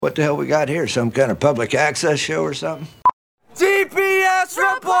What the hell we got here? Some kind of public access show or something? TPS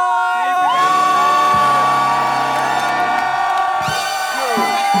report!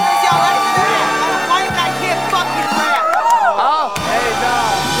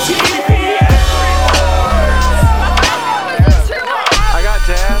 I got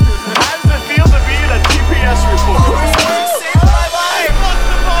Dad. How does it feel to be in a TPS report? Saved my life! Fuck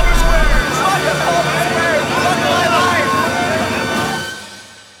the Palmer Squares! Fuck the Palmer Squares! Fuck my life!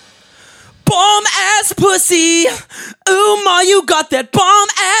 Bomb ass pussy! Ooh, ma, you got that bomb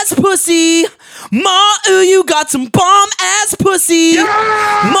ass pussy! Ma, ooh, you got some bomb ass pussy! Yeah!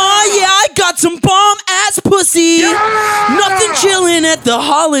 Ma, yeah, I got some bomb ass pussy! Yeah! Nothing chillin' at the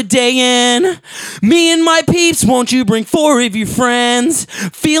Holiday Inn. Me and my peeps, won't you bring 4 of your friends?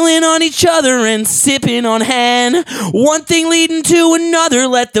 Feeling on each other and sipping on hen. One thing leading to another,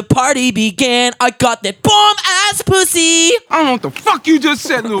 let the party begin. I got that bomb ass pussy! I don't know what the fuck you just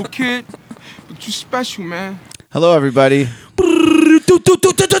said, little kid. But you special, man. Hello, everybody,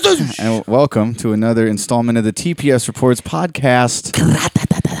 and welcome to another installment of the TPS Reports podcast.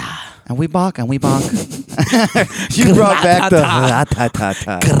 And we bonk, and we bonk. You brought back the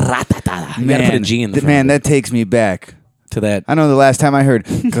You gotta put a G in the front. man, that takes me back To that. I know the last time I heard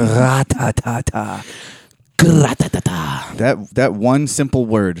that one simple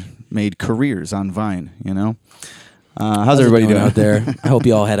word made careers on Vine, you know? How's everybody doing out there? I hope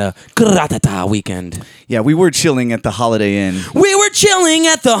you all had a weekend. Yeah, we were chilling at the Holiday Inn. We were chilling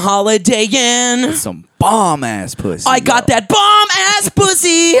at the Holiday Inn. Some bomb-ass pussy. I got that bomb-ass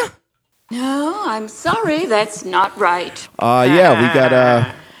pussy. No, I'm sorry, that's not right.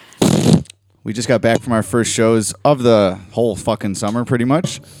 Yeah, we just got back from our first shows of the whole fucking summer, pretty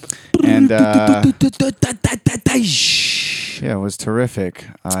much. And yeah, it was terrific.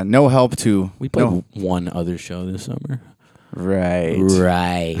 No help to... We played one other show this summer. Right.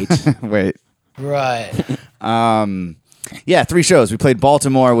 Wait. Right. Yeah, 3 shows. We played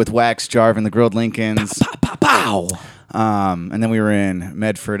Baltimore with Wax, Jarv, and the Grilled Lincolns. Pow. And then we were in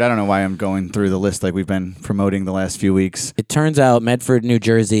Medford. I don't know why I'm going through the list like we've been promoting the last few weeks. It turns out Medford, New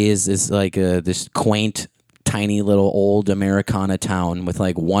Jersey is like this quaint, tiny little old Americana town with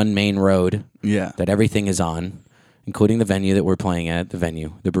like one main road that everything is on, including the venue that we're playing at,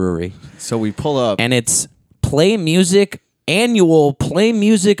 the brewery. So we pull up. And it's annual play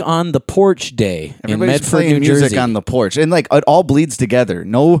music on the porch day in Medford, playing New music Jersey. on the porch. And like it all bleeds together.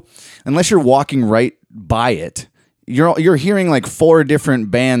 No, unless you're walking right by it. You're hearing like 4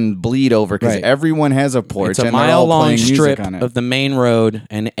 different band bleed over because everyone has a porch. It's a and they're all mile-long playing strip music on it. of the main road,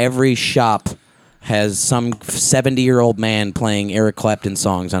 and every shop has some 70-year-old man playing Eric Clapton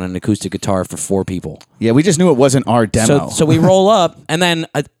songs on an acoustic guitar for 4 people. Yeah, we just knew it wasn't our demo. So we roll up, and then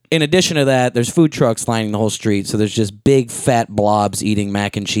in addition to that, there's food trucks lining the whole street. So there's just big fat blobs eating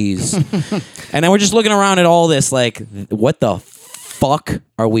mac and cheese, and then we're just looking around at all this like, what the fuck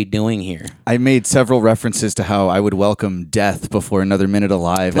are we doing here? I made several references to how I would welcome death before another minute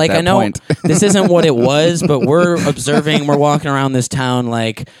alive like, at that I know point. This isn't what it was, but we're walking around this town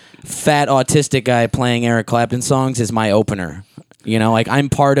like fat autistic guy playing Eric Clapton songs is my opener. You know, like I'm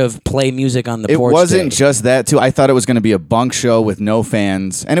part of play music on the porch. It wasn't day. just that, too. I thought it was going to be a bunk show with no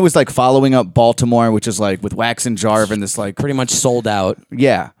fans. And it was like following up Baltimore, which is like with Wax and Jarv and this like... Pretty much sold out.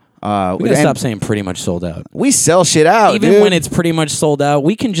 Yeah. We gotta stop saying pretty much sold out. We sell shit out, Even when it's pretty much sold out,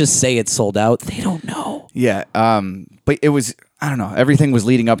 we can just say it's sold out. They don't know. Yeah, but it was, I don't know, everything was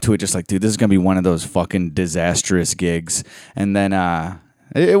leading up to it just like, dude, this is going to be one of those fucking disastrous gigs. And then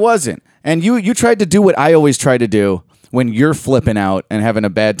it wasn't. And you tried to do what I always try to do when you're flipping out and having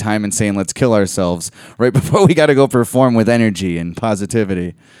a bad time and saying, let's kill ourselves right before we got to go perform with energy and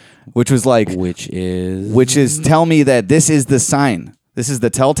positivity, which was like... Which is tell me that this is the sign. This is the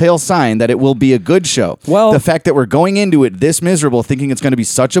telltale sign that it will be a good show. Well, the fact that we're going into it this miserable, thinking it's going to be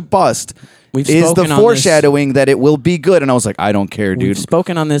such a bust, is the foreshadowing that it will be good. And I was like, I don't care, dude. We've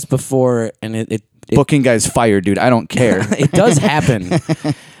spoken on this before, and it booking guys fired, dude. I don't care. It does happen,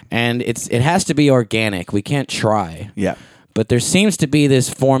 and it has to be organic. We can't try. Yeah. But there seems to be this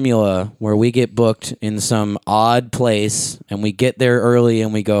formula where we get booked in some odd place, and we get there early,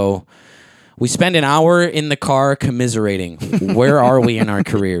 and we go... We spend an hour in the car commiserating. Where are we in our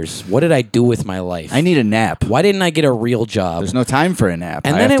careers? What did I do with my life? I need a nap. Why didn't I get a real job? There's no time for a nap.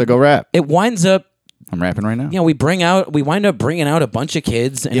 And I have to go rap. It winds up... I'm rapping right now. Yeah, we wind up bringing out a bunch of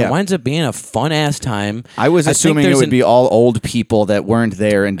kids, and it winds up being a fun-ass time. I was assuming it would be all old people that weren't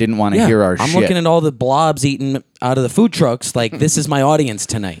there and didn't want to hear our shit. I'm looking at all the blobs eating out of the food trucks like, this is my audience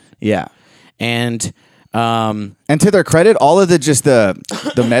tonight. Yeah. And And to their credit, all of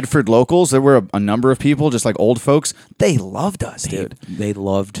the Medford locals, there were a number of people, just like old folks. They loved us, dude. They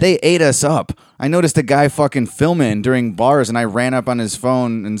loved. They ate us up. I noticed a guy fucking filming during bars, and I ran up on his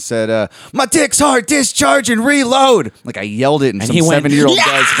phone and said, "My dick's hard, discharge and reload." Like I yelled it in some he went, 70-year-old "Yeah!"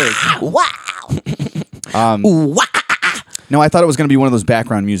 guy's face. Wow. Wow. No, I thought it was going to be one of those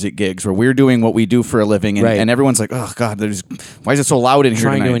background music gigs where we're doing what we do for a living, and, Right. and everyone's like, "Oh God, why is it so loud in here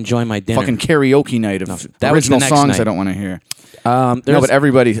Trying tonight?" to enjoy my dinner. Fucking karaoke night of that was the original next songs night. I don't want to hear. There's- No, but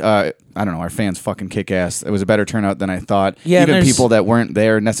everybody, I don't know, our fans fucking kick ass. It was a better turnout than I thought. Yeah, Even there's- people that weren't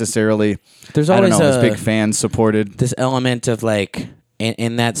there necessarily, There's I don't always know, as a- big fans supported. this element of like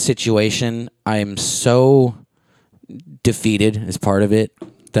in that situation, I'm so defeated as part of it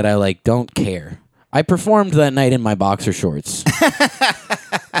that I like don't care. I performed that night in my boxer shorts.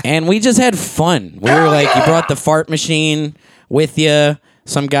 And we just had fun. We were like, you brought the fart machine with you.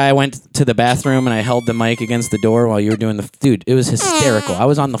 Some guy went to the bathroom and I held the mic against the door while you were doing the... Dude, it was hysterical. I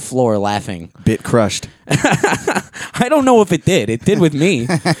was on the floor laughing. Bit crushed. I don't know if it did. It did with me.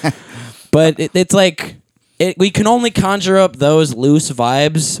 But it's like... we can only conjure up those loose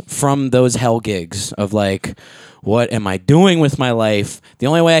vibes from those hell gigs of like, what am I doing with my life? The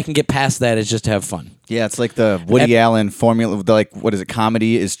only way I can get past that is just to have fun. Yeah, it's like the Woody Allen formula. Like, what is it?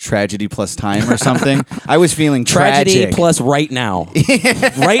 Comedy is tragedy plus time or something. I was feeling Tragedy tragic. plus right now.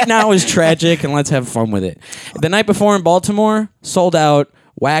 Right now is tragic, and let's have fun with it. The night before in Baltimore, sold out,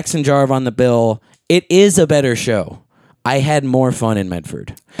 Wax and Jarv on the bill. It is a better show. I had more fun in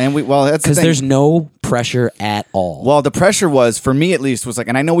Medford. And that's the because thing. there's no pressure at all. Well, the pressure was, for me at least, was like,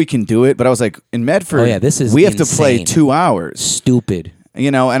 and I know we can do it, but I was like, in Medford, Oh, yeah, this is we have to play insane. 2 hours. Stupid.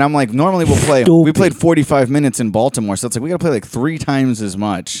 You know, and I'm like, normally we'll play. We Stupid. played 45 minutes in Baltimore, so it's like we got to play like 3 times as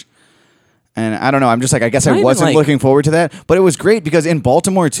much. And I don't know. I'm just like, I guess Not I even wasn't like- looking forward to that, but it was great because in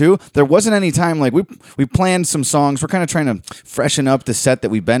Baltimore too, there wasn't any time. Like we planned some songs. We're kind of trying to freshen up the set that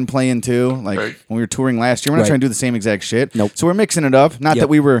we've been playing too. Like when we were touring last year, we're not Right. trying to do the same exact shit. Nope. So we're mixing it up. Not Yep. that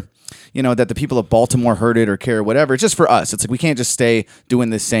we were, you know, that the people of Baltimore heard it or care or whatever. It's just for us. It's like we can't just stay doing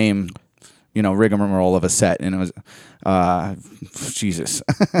the same, you know, rigmarole of a set. And it was, Jesus.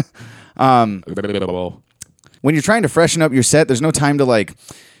 When you're trying to freshen up your set, there's no time to like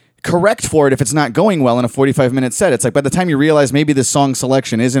correct for it if it's not going well in a 45-minute set. It's like by the time you realize maybe this song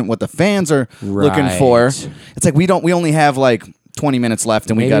selection isn't what the fans are looking for, Right. it's like we only have like 20 minutes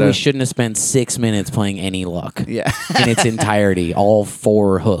left and Maybe we gotta we shouldn't have spent 6 minutes playing Any Luck. Yeah. In its entirety, all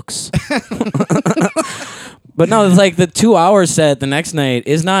 4 hooks. But no, it's like the 2-hour set the next night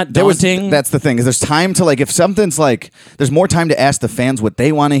is not daunting. That's the thing, is there's time to like, if something's like, there's more time to ask the fans what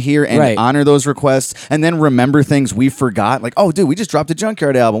they want to hear and Right. honor those requests and then remember things we forgot. Like, oh dude, we just dropped a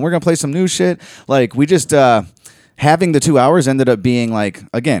Junkyard album. We're gonna play some new shit. Like we just having the 2 hours ended up being like,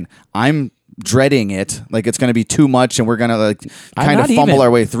 again, I'm dreading it. Like it's gonna be too much and we're gonna like I'm kind of not fumble even-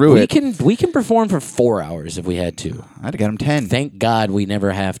 our way through it. We can perform for 4 hours if we had to. I'd have got him 10. Thank God we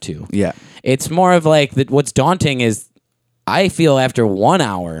never have to. Yeah. It's more of like what's daunting is I feel after 1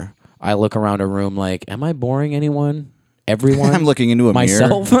 hour I look around a room like, am I boring anyone? Everyone? I'm looking into a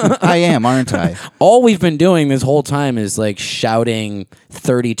myself. mirror. I am, aren't I? All we've been doing this whole time is like shouting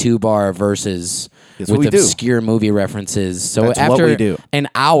 32-bar verses That's what with we do. obscure movie references. So That's what after we do. an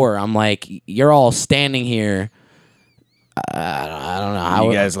hour, I'm like, you're all standing here. I don't know how.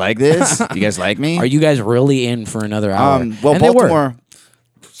 You guys like this? You guys like me? Are you guys really in for another hour? Well, And they were. Baltimore.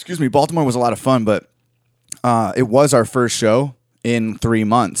 Excuse me, Baltimore was a lot of fun, but it was our first show in 3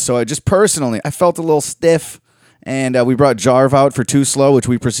 months. So I just personally, I felt a little stiff, and we brought Jarv out for Too Slow, which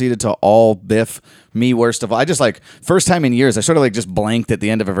we proceeded to all biff. Me worst of all. I just like first time in years. I sort of like just blanked at the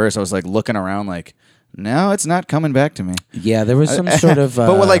end of a verse. I was like looking around, like, no, it's not coming back to me. Yeah, there was some sort of.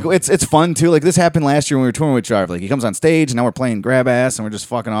 But we're like, it's fun too. Like this happened last year when we were touring with Jarv. Like he comes on stage, and now we're playing grab ass, and we're just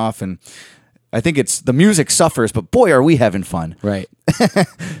fucking off. And I think it's the music suffers, but boy, are we having fun. right.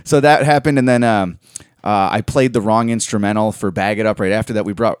 So that happened, and then I played the wrong instrumental for Bag It Up. Right after that,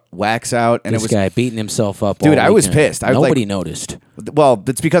 we brought Wax out, and This it was guy beating himself up. Dude, all I was weekend. pissed. I was Nobody like- noticed. well,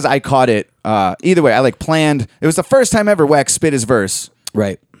 it's because I caught it. Either way, I like planned. It was the first time ever Wax spit his verse.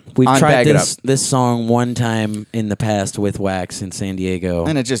 Right. We've On tried Bag It this song one time in the past with Wax in San Diego.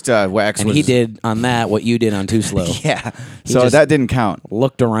 And it just Wax And was he did on that what you did on Too Slow. yeah. He So just- that didn't count.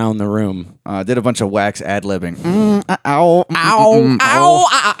 Looked around the room. Did a bunch of Wax ad libbing. Ow,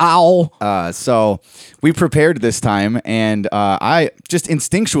 ow, ow. So we prepared this time, and I just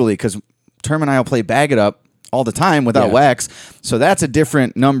instinctually, because Term and I will play Bag It Up all the time without Yeah. Wax, so that's a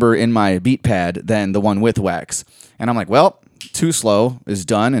different number in my beat pad than the one with Wax. And I'm like, well, Too Slow is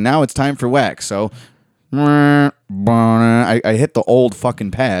done, and now it's time for Wax. So I hit the old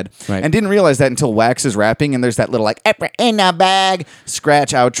fucking pad and didn't realize that until Wax is rapping and there's that little like in a bag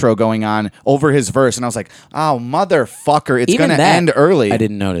scratch outro going on over his verse and I was like, oh motherfucker, it's gonna end early. I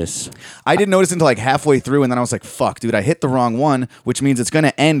didn't notice. I didn't notice until like halfway through and then I was like, fuck, dude, I hit the wrong one, which means it's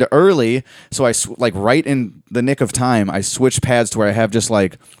gonna end early. So I like right in the nick of time, I switched pads to where I have just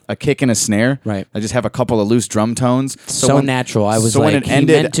like a kick and a snare. Right. I just have a couple of loose drum tones. So natural. I was when like, it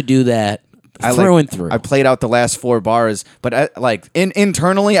ended, he meant to do that. I through. I played out the last 4 bars, but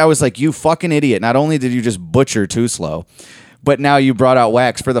internally, I was like, "You fucking idiot! Not only did you just butcher Too Slow, but now you brought out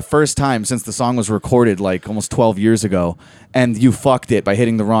Wax for the first time since the song was recorded like almost 12 years ago, and you fucked it by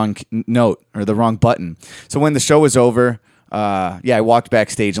hitting the wrong note or the wrong button." So when the show was over, I walked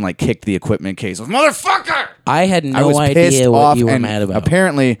backstage and like kicked the equipment case. I was, motherfucker! I had I was no pissed idea what off, you were and mad about.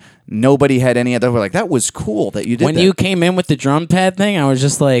 apparently nobody had any other. We're like, that was cool that you did When that. you came in with the drum pad thing, I was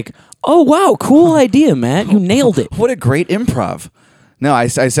just like, oh, wow, cool idea, Matt. You nailed it. What a great improv. No, I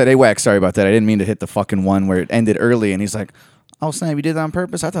said, hey, Wax, sorry about that. I didn't mean to hit the fucking one where it ended early. And he's like, oh, snap, you did that on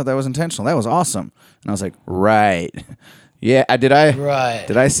purpose? I thought that was intentional. That was awesome. And I was like, right. Yeah, did I? Right.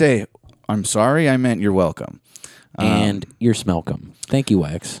 Did I say, I'm sorry? I meant you're welcome. And you're smelcome. Thank you,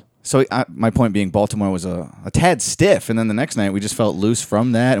 Wax. So my point being, Baltimore was a tad stiff. And then the next night, we just felt loose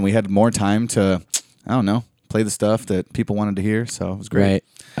from that. And we had more time to, I don't know, play the stuff that people wanted to hear. So it was great. Right.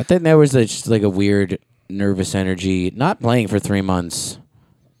 I think there was just like a weird nervous energy. Not playing for 3 months,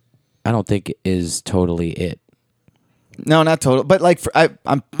 I don't think is totally it. No, not total. But like,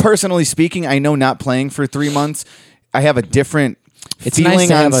 I'm personally speaking, I know not playing for 3 months, I have a different feeling nice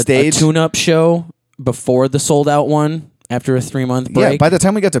to on have stage. a tune-up show before the sold-out one after a 3-month break. Yeah, by the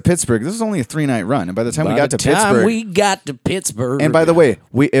time we got to Pittsburgh, this was only a 3-night run. And by the time we got to Pittsburgh, and by the way,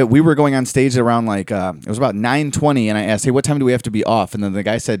 we were going on stage around like it was about 9:20, and I asked, "Hey, what time do we have to be off?" And then the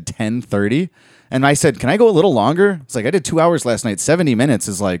guy said 10:30, and I said, "Can I go a little longer?" It's like I did 2 hours last night. 70 minutes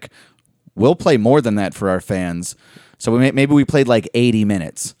is like we'll play more than that for our fans. So maybe we played like 80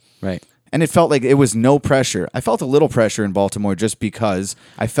 minutes, right? And it felt like it was no pressure. I felt a little pressure in Baltimore just because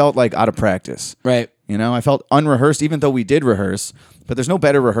I felt like out of practice. Right. You know, I felt unrehearsed, even though we did rehearse. But there's no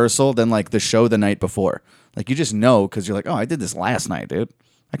better rehearsal than like the show the night before. Like you just know because you're like, oh, I did this last night, dude.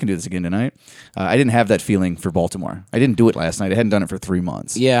 I can do this again tonight. I didn't have that feeling for Baltimore. I didn't do it last night. I hadn't done it for 3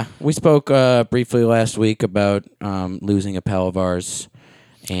 months. Yeah, we spoke briefly last week about losing a pal of ours.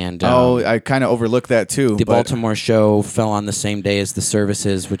 And I kind of overlooked that too. The Baltimore show fell on the same day as the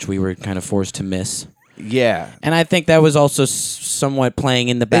services, which we were kind of forced to miss. Yeah. And I think that was also somewhat playing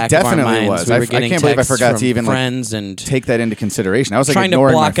in the back of our minds. It definitely was. We were I getting can't believe I texts forgot from to even friends and take that into consideration. I was like trying to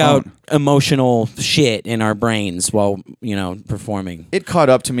ignoring block my phone. out emotional shit in our brains while, performing. It caught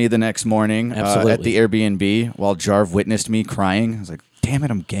up to me the next morning at the Absolutely. Airbnb while Jarv witnessed me crying. I was like, damn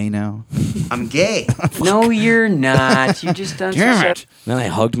it, I'm gay now. I'm gay. No, you're not. You just done Damn some it. shit. Then I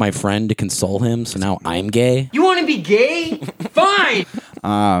hugged my friend to console him, so now I'm gay. You want to be gay? Fine.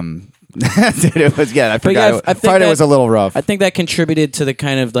 Dude, it was, I But forgot. I think Friday that- was a little rough. I think that contributed to the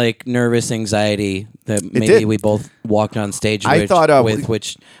kind of like nervous anxiety that maybe did. we both walked on stage I with, thought,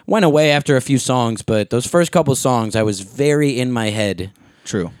 which went away after a few songs. But those first couple songs, I was very in my head.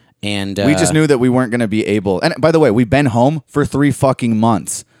 True. And We just knew that we weren't going to be able. And by the way, we've been home for 3 fucking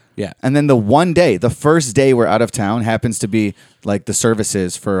months. Yeah. And then the first day we're out of town happens to be like the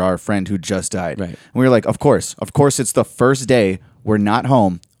services for our friend who just died. Right. And we were like, of course, it's the first day we're not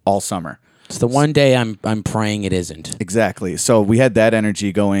home all summer. It's the one day I'm praying it isn't. Exactly. So we had that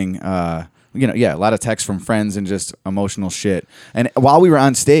energy going, a lot of texts from friends and just emotional shit. And while we were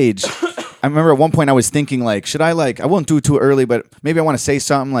on stage, I remember at one point I was thinking like, should I I won't do it too early, but maybe I want to say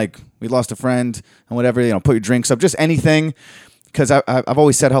something like we lost a friend and whatever, put your drinks up, just anything. Because I've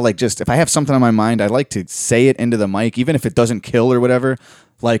always said how just if I have something on my mind, I like to say it into the mic, even if it doesn't kill or whatever.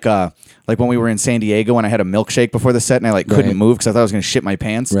 Like when we were in San Diego and I had a milkshake before the set and I couldn't Right. move because I thought I was gonna shit my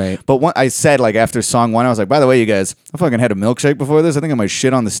pants. Right. But I said after song 1, I was like, by the way, you guys, I fucking had a milkshake before this. I think I might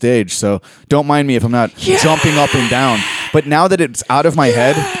shit on the stage, so don't mind me if I'm not jumping up and down. But now that it's out of my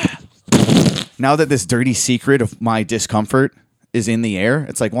head, now that this dirty secret of my discomfort is in the air,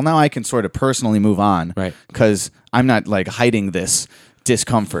 it's like, well, now I can sort of personally move on, Right? Because I'm not hiding this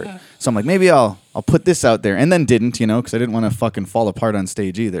discomfort. So I'm like, maybe I'll put this out there, and then didn't, because I didn't want to fucking fall apart on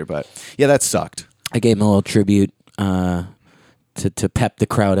stage either. But yeah, that sucked. I gave him a little tribute to pep the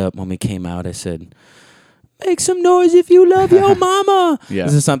crowd up when we came out. I said, "Make some noise if you love your mama." Yeah.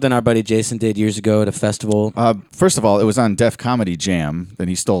 This is something our buddy Jason did years ago at a festival. First of all, it was on Def Comedy Jam. Then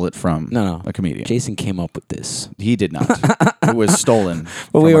he stole it from No, a comedian. Jason came up with this. He did not. It was stolen.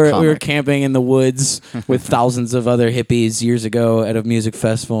 But from we a were comic. camping in the woods with thousands of other hippies years ago at a music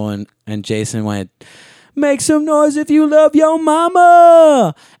festival, and Jason went, make some noise if you love your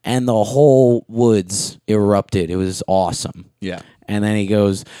mama. And the whole woods erupted. It was awesome. Yeah. And then he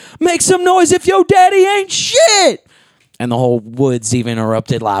goes, make some noise if your daddy ain't shit. And the whole woods even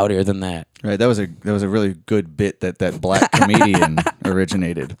erupted louder than that. Right, that was a really good bit that black comedian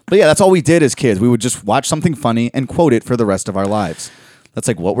originated. But yeah, that's all we did as kids. We would just watch something funny and quote it for the rest of our lives. That's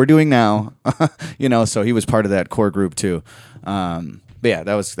like what we're doing now, So he was part of that core group too. But yeah,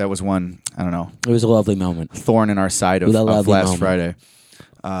 that was one. I don't know. It was a lovely moment. Thorn in our side of last moment. Friday.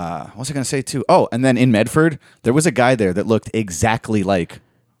 What was I going to say too? Oh, and then in Medford, there was a guy there that looked exactly like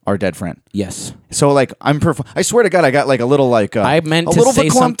our dead friend. Yes. So like I swear to God, I got like a little like I meant to say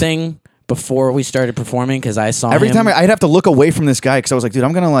something before we started performing because I saw every him. time I'd have to look away from this guy because I was like, dude,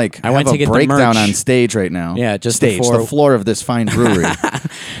 I'm gonna went to have get a the breakdown merch. on stage right now. Yeah, just stage, before- the floor of this fine brewery.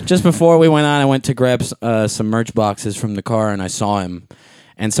 Just before we went on, I went to grab some merch boxes from the car, and I saw him.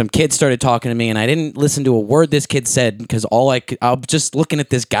 And some kid started talking to me, and I didn't listen to a word this kid said because I'm just looking at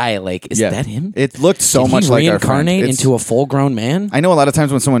this guy like, is that him? It looked so Did much he like our friend. reincarnate into a full-grown man? I know a lot of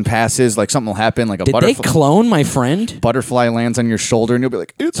times when someone passes, like something will happen, like a Did they butterfly. clone my friend? Butterfly lands on your shoulder, and you'll be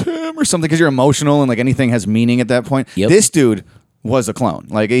like, it's him or something because you're emotional and like anything has meaning at that point. Yep. This dude was a clone.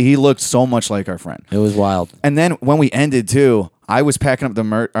 Like he looked so much like our friend. It was wild. And then when we ended too, I was packing up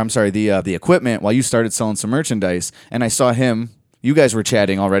the equipment while you started selling some merchandise, and I saw him. You guys were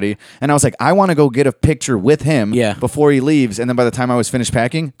chatting already, and I was like, I want to go get a picture with him before he leaves. And then by the time I was finished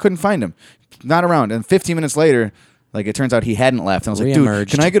packing, couldn't find him, not around. And 15 minutes later, like it turns out he hadn't left. And I was like, dude,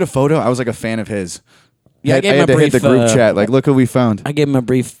 can I get a photo? I was like a fan of his. Yeah, I gave him had a to hit the brief, group chat. Like, look who we found. I gave him a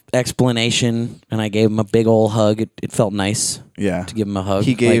brief explanation, and I gave him a big old hug. It felt nice. Yeah, to give him a hug.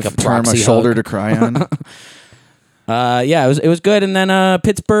 He gave like a Term a proxy shoulder hug. to cry on. Yeah, it was good. And then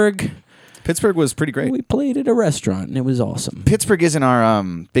Pittsburgh was pretty great. We played at a restaurant, and it was awesome. Pittsburgh isn't our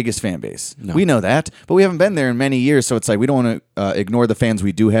biggest fan base. No. We know that, but we haven't been there in many years, so it's like we don't want to ignore the fans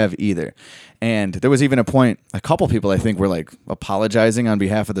we do have either. And there was even a point, a couple people I think were like apologizing on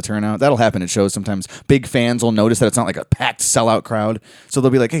behalf of the turnout. That'll happen at shows sometimes. Big fans will notice that it's not like a packed sellout crowd, so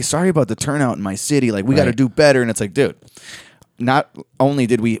they'll be like, hey, sorry about the turnout in my city. Like, we got to do better. And it's like, dude, not only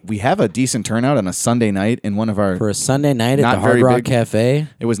did we have a decent turnout on a Sunday night in one of our... For a Sunday night at not the Hard very Rock big- Cafe,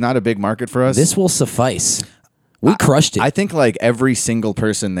 It was not a big market for us. this will suffice. We crushed it. I think like every single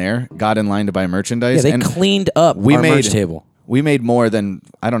person there got in line to buy merchandise. Yeah, they and cleaned up we our made, merch table. We made more than,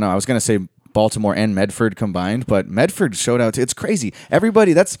 I don't know, I was going to say Baltimore and Medford combined, but Medford showed out. It's crazy.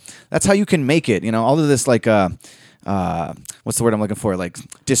 Everybody, that's how you can make it. You know, all of this like... what's the word I'm looking for? Like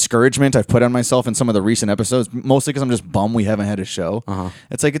discouragement I've put on myself in some of the recent episodes, mostly because I'm just bummed we haven't had a show.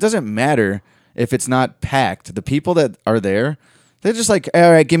 It's like, it doesn't matter if it's not packed. The people that are there, they're just like,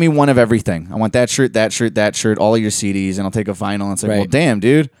 all right, give me one of everything. I want that shirt, all of your CDs, and I'll take a vinyl. And it's like, well, damn,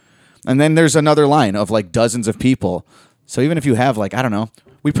 dude. And then there's another line of like dozens of people. So even if you have like, I don't know,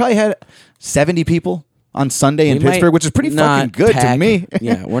 we probably had 70 people on Sunday in Pittsburgh, which is pretty fucking good to me.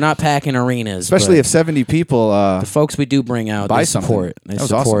 Yeah, we're not packing arenas. Especially but if 70 people... the folks we do bring out, buy they something. support. They That was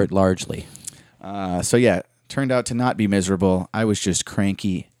support awesome. largely. So yeah, turned out to not be miserable. I was just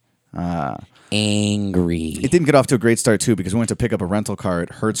cranky. Angry. It didn't get off to a great start too because we went to pick up a rental car at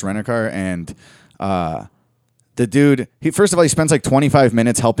Hertz Rent-A-Car, and the dude, first of all, he spends like 25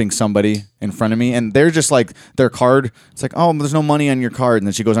 minutes helping somebody in front of me, and they're just like, their card, it's like, oh, there's no money on your card, and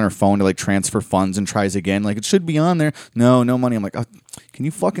then she goes on her phone to like transfer funds and tries again, like it should be on there. No money. I'm like, oh, can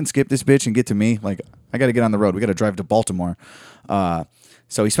you fucking skip this bitch and get to me? Like, I got to get on the road. We got to drive to Baltimore.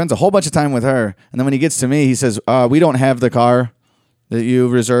 So he spends a whole bunch of time with her, and then when he gets to me, he says, we don't have the car that you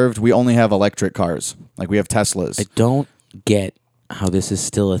reserved. We only have electric cars. Like, we have Teslas. I don't get how this is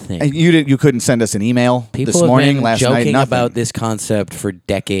still a thing. And you couldn't send us an email People this have morning, been last night, joking nothing. about this concept for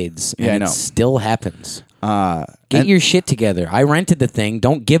decades, and Yeah, I know. it still happens. Get and- your shit together. I rented the thing.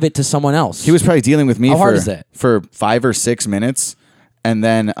 Don't give it to someone else. He was probably dealing with me How hard is that? for 5 or 6 minutes, and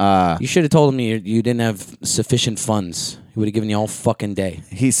then You should have told him you didn't have sufficient funds. He would have given you all fucking day.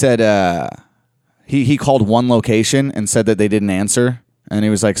 he said he called one location and said that they didn't answer. And he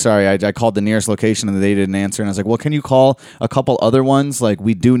was like, sorry, I called the nearest location and they didn't answer. And I was like, well, can you call a couple other ones? Like,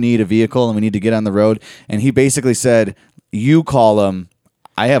 we do need a vehicle and we need to get on the road. And he basically said, you call them.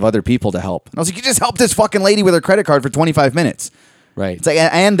 I have other people to help. And I was like, you just helped this fucking lady with her credit card for 25 minutes. Right. It's like,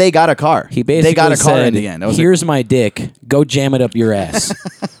 and they got a car. He basically they got a car said, in the end. I was like, here's my dick. Go jam it up your ass.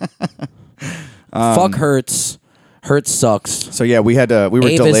 Fuck Hertz. Hertz sucks. so yeah, we were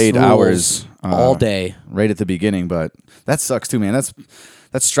Avis delayed rules hours all day. right at the beginning, but that sucks too, man.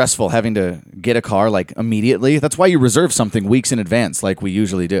 That's stressful having to get a car like immediately. That's why you reserve something weeks in advance, like we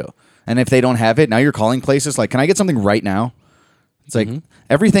usually do. And if they don't have it, now you're calling places like, can I get something right now? It's like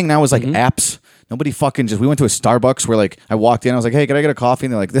everything now is like apps. Nobody fucking just. We went to a Starbucks where like I walked in. I was like, hey, can I get a coffee?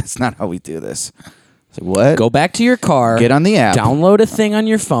 And they're like, that's not how we do this. I was like, what? Go back to your car. Get on the app. Download a thing on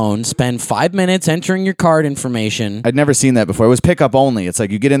your phone. Spend 5 minutes entering your card information. I'd never seen that before. It was pickup only. It's like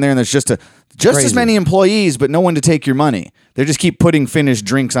you get in there and there's just as many employees, but no one to take your money. They just keep putting finished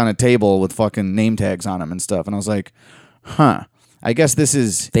drinks on a table with fucking name tags on them and stuff. And I was like, huh. I guess this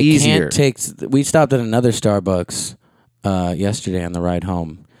is easier. We stopped at another Starbucks yesterday on the ride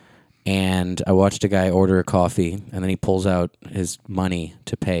home, and I watched a guy order a coffee, and then he pulls out his money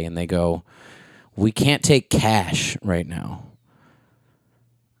to pay, and they go, we can't take cash right now.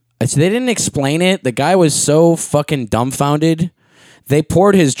 So they didn't explain it. The guy was so fucking dumbfounded. They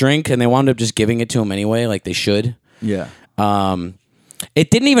poured his drink, and they wound up just giving it to him anyway, like they should. Yeah.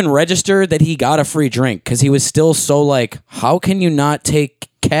 It didn't even register that he got a free drink because he was still so like, how can you not take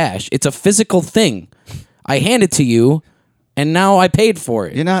cash? It's a physical thing. I hand it to you, and now I paid for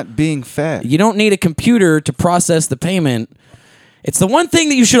it. You're not being fat. You don't need a computer to process the payment. It's the one thing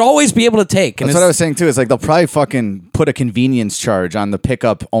that you should always be able to take. And That's what I was saying, too. It's like they'll probably fucking put a convenience charge on the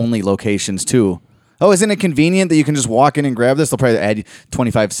pickup-only locations, too. Oh, isn't it convenient that you can just walk in and grab this? They'll probably add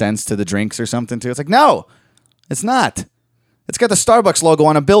 25 cents to the drinks or something, too. It's like, no, it's not. It's got the Starbucks logo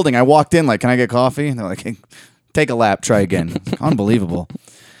on a building. I walked in like, can I get coffee? And they're like, hey, take a lap, try again. Unbelievable.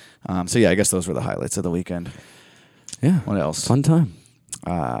 So, yeah, I guess those were the highlights of the weekend. Yeah. What else? Fun time.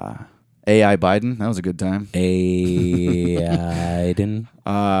 AI Biden. That was a good time. Aiden.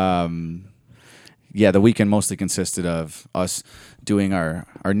 Yeah, the weekend mostly consisted of us doing our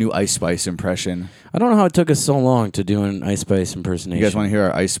new Ice Spice impression. I don't know how it took us so long to do an Ice Spice impersonation. You guys want to hear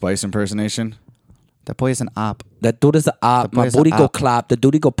our Ice Spice impersonation? That boy is an op. That dude is the op. My booty go clap. The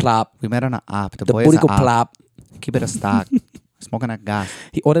duty go plop. We met on an op. The booty go plop. Keep it a stock. Smoking a gas.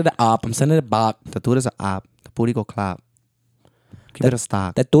 He ordered the op. I'm sending it back. The dude is an op. The booty go clap. Keep it a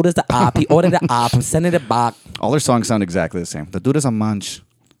stock. That dude is the op. He ordered the op. I'm sending it back. All their songs sound exactly the same. The dude is a munch.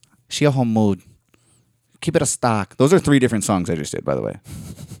 She a home mood. Keep it a stock. Those are 3 different songs I just did, by the way.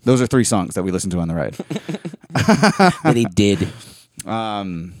 Those are 3 songs that we listened to on the ride. That he did.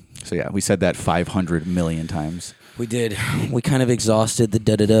 So yeah, we said that 500 million times. We did. We kind of exhausted the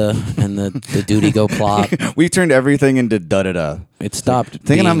da-da-da and the duty go plop. We turned everything into da-da-da. It stopped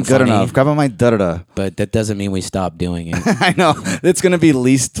Thinking being I'm good funny, enough. Grab on my da-da-da. but that doesn't mean we stopped doing it. I know. It's going to be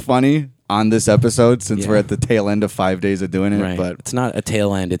least funny on this episode since we're at the tail end of 5 days of doing it. Right. But It's not a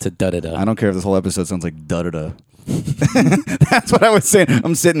tail end. It's a da-da-da. I don't care if this whole episode sounds like da-da-da. That's what I was saying.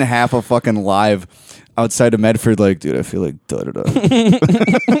 I'm sitting half a fucking live outside of Medford like, dude, I feel like da-da-da. Dude,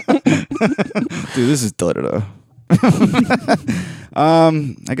 this is da-da-da.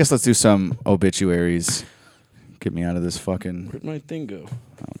 I guess let's do some obituaries. Get me out of this fucking... Where'd my thing go?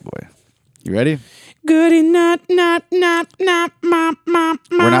 Oh, boy. You ready? Goody not, mop.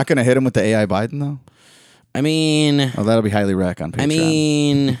 We're not going to hit him with the AI Biden, though? I mean... Oh, that'll be highly rack on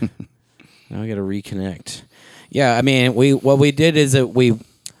Patreon. Now I got to reconnect. Yeah, I mean, what we did is that we,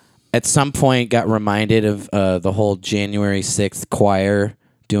 at some point, got reminded of the whole January 6th choir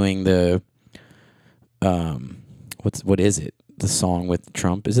doing the... What is it? The song with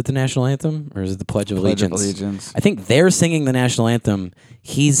Trump? Is it the national anthem or is it the Pledge of Allegiance? I think they're singing the national anthem.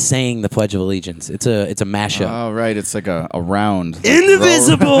 He's saying the Pledge of Allegiance. It's a mashup. Oh, right. It's like a round.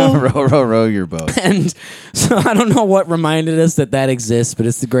 Indivisible. Row your boat. And so I don't know what reminded us that exists, but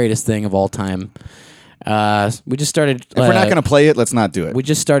it's the greatest thing of all time. We just started. If we're not going to play it, let's not do it. We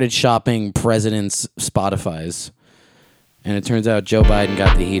just started shopping presidents' Spotify's, and it turns out Joe Biden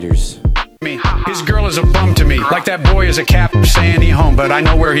got the heaters. His girl is a bum to me. Like that boy is a cap saying he home, but I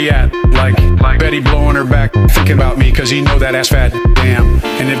know where he at. Like Betty blowing her back, thinking about me, cause he know that ass fat. Damn,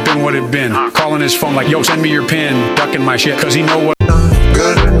 and it been what it been. Calling his phone like, yo, send me your pin. Ducking my shit, cause he know what.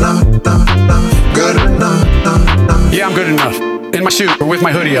 Good enough, good enough. Yeah, I'm good enough. In my suit or with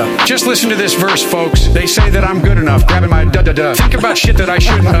my hoodie up. Just listen to this verse, folks. They say that I'm good enough. Grabbing my da-da-da. Think about shit that I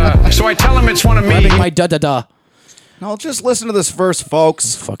shouldn't. So I tell them it's one of me. Grabbing my da-da-da. No, just listen to this verse,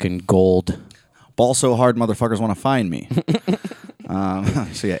 folks. Fucking gold. Ball so hard, motherfuckers want to find me.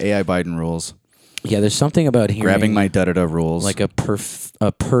 So yeah, AI Biden rules. Yeah, there's something about hearing Grabbing my da-da-da rules. like a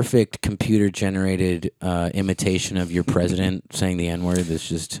perfect computer-generated imitation of your president saying the N-word that's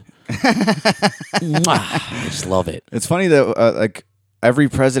just... I just love it. It's funny that like every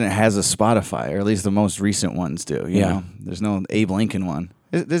president has a Spotify, or at least the most recent ones do. You know? There's no Abe Lincoln one.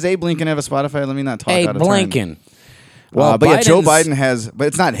 Does Abe Lincoln have a Spotify? Let me not talk out of turn. Abe Lincoln. Well, but yeah, Joe Biden has, but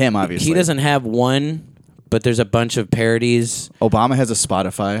it's not him, obviously. He doesn't have one, but there's a bunch of parodies. Obama has a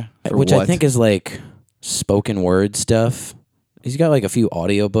Spotify, which I think is like spoken word stuff. He's got like a few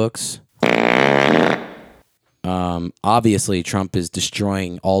audiobooks. Obviously, Trump is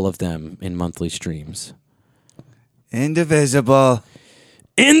destroying all of them in monthly streams. Indivisible.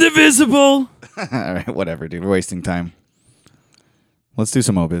 Indivisible. All right, whatever, dude. We're wasting time. Let's do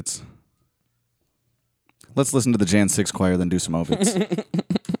some obits. Let's listen to the Jan 6 choir, then do some obits.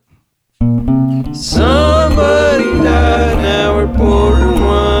 Somebody died, now we're pouring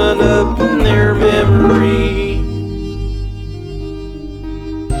one up in their memory.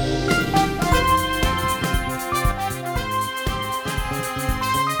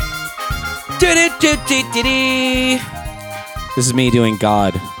 This is me doing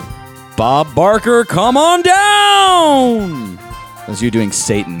God. Bob Barker, come on down! That's you doing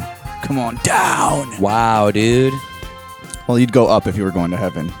Satan. Come on down. Wow, dude. Well, you'd go up if you were going to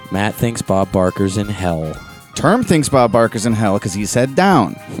heaven. Matt thinks Bob Barker's in hell. Term thinks Bob Barker's in hell because he said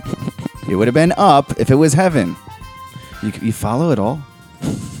down. It would have been up if it was heaven. You follow it all?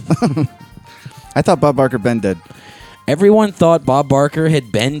 I thought Bob Barker been dead. Everyone thought Bob Barker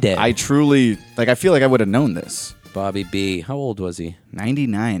had been dead. I truly, I feel like I would have known this. Bobby B. How old was he?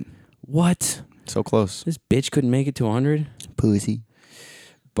 99. What? So close. This bitch couldn't make it to 100? Pussy.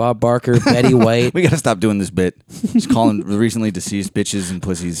 Bob Barker, Betty White. We got to stop doing this bit. Just calling recently deceased bitches and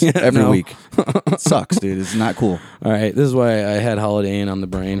pussies every week. It sucks, dude. It's not cool. All right, this is why I had Holiday Inn on the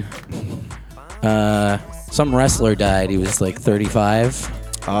brain. Some wrestler died. He was like 35.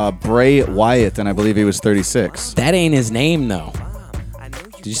 Bray Wyatt, and I believe he was 36. That ain't his name, though.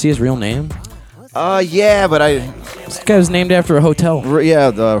 Did you see his real name? Yeah, but This guy was named after a hotel.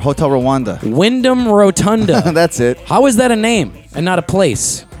 the Hotel Rwanda. Wyndham Rotunda. That's it. How is that a name and not a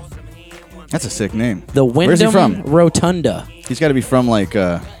place? That's a sick name. The Wyndham Where's he from? Rotunda. He's got to be from like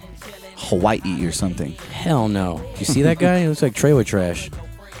Hawaii or something. Hell no. Do you see that guy? He looks like trailer trash.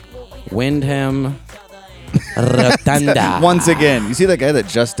 Wyndham Rotunda. Once again, you see that guy that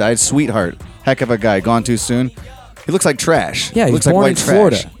just died? Sweetheart. Heck of a guy. Gone too soon. He looks like trash. Yeah, he was looks born like in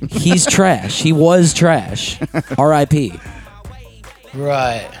white trash. Florida. He's trash. He was trash. R.I.P.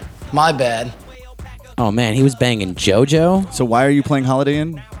 Right. My bad. Oh, man, he was banging JoJo? So why are you playing Holiday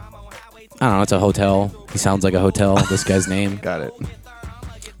Inn? I don't know. It's a hotel. He sounds like a hotel, this guy's name. Got it.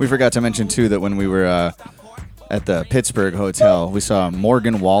 We forgot to mention, too, that when we were at the Pittsburgh Hotel, we saw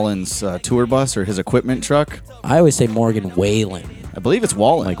Morgan Wallen's tour bus or his equipment truck. I always say Morgan Whalen. I believe it's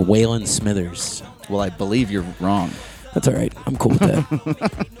Wallen. Like Waylon Smithers. Well, I believe you're wrong. That's all right. I'm cool with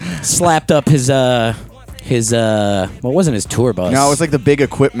that. Slapped up his what wasn't his tour bus? No, it was like the big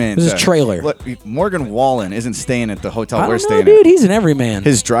equipment. It was his trailer. Look, Morgan Wallen isn't staying at the hotel I we're don't know, staying dude. at. He's an everyman.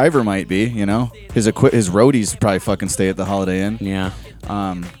 His driver might be, you know. His roadies probably fucking stay at the Holiday Inn. Yeah.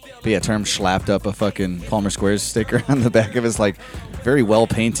 But yeah, Term slapped up a fucking Palmer Squares sticker on the back of his like very well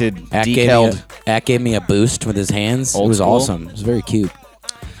painted decaled. Ack gave me a boost with his hands. Old it was school. awesome. It was very cute.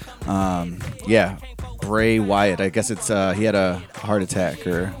 Yeah, Bray Wyatt. I guess it's he had a heart attack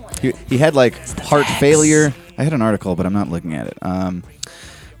or he had like heart failure. I had an article, but I'm not looking at it.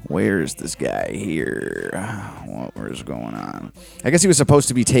 Where's this guy here? Where's going on? I guess he was supposed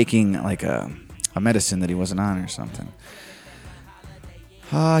to be taking like a medicine that he wasn't on or something.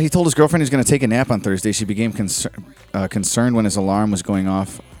 He told his girlfriend he was going to take a nap on Thursday. She became concerned when his alarm was going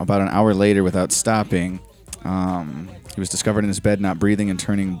off about an hour later without stopping. He was discovered in his bed not breathing and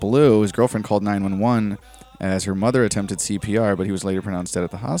turning blue. His girlfriend called 911 as her mother attempted CPR, but he was later pronounced dead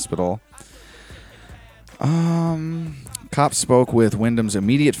at the hospital. Cops spoke with Wyndham's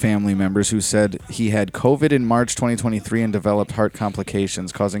immediate family members who said he had COVID in March 2023 and developed heart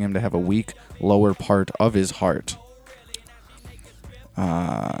complications, causing him to have a weak lower part of his heart.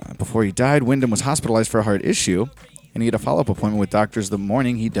 Before he died, Wyndham was hospitalized for a heart issue, and he had a follow-up appointment with doctors the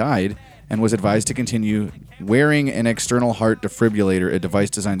morning he died and was advised to continue wearing an external heart defibrillator, a device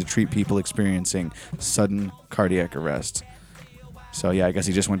designed to treat people experiencing sudden cardiac arrest. So, yeah, I guess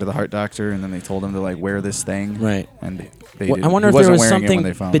he just went to the heart doctor, and then they told him to, like, wear this thing. Right. And I wonder if there was something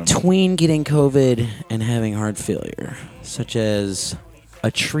him. between getting COVID and having heart failure, such as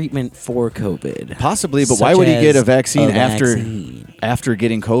a treatment for COVID. Possibly, but why would he get a vaccine after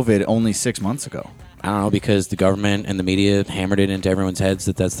getting COVID only 6 months ago? I don't know, because the government and the media hammered it into everyone's heads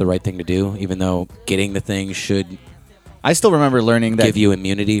that that's the right thing to do, even though getting the thing should I still remember learning that give you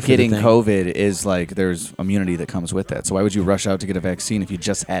immunity for getting the thing. COVID is like there's immunity that comes with that. So why would you rush out to get a vaccine if you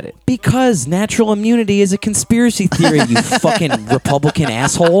just had it? Because natural immunity is a conspiracy theory, you fucking Republican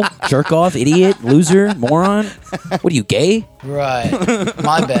asshole, jerk off, idiot, loser, moron. What are you, gay? Right.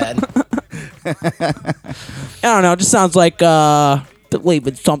 My bad. I don't know. It just sounds like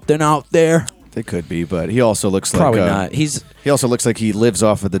leaving something out there. They could be, but he also looks Probably like not. He also looks like he lives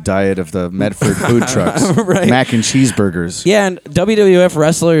off of the diet of the Medford food trucks, Right. mac and cheeseburgers. Yeah, and WWF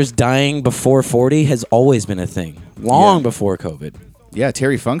wrestlers dying before 40 has always been a thing, long before COVID. Yeah,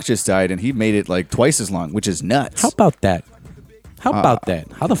 Terry Funk just died, and he made it like twice as long, which is nuts. How about that? How about that?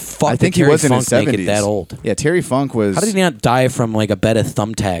 How the fuck I think did Terry he was in Funk his 70s. make it that old? Yeah, Terry Funk was. How did he not die from like a bed of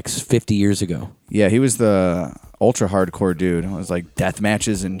thumbtacks 50 years ago? Yeah, he was the ultra hardcore dude. It was like death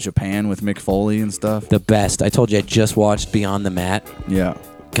matches in Japan with Mick Foley and stuff. The best. I told you I just watched Beyond the Mat. Yeah.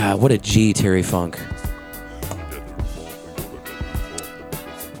 God, what a G, Terry Funk.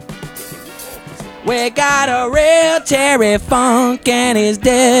 We got a real Terry Funk and he's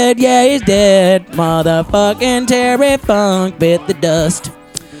dead. Yeah, he's dead. Motherfucking Terry Funk bit the dust.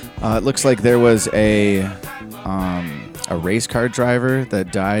 It looks like there was a race car driver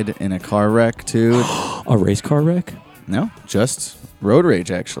that died in a car wreck too. A race car wreck? No, just road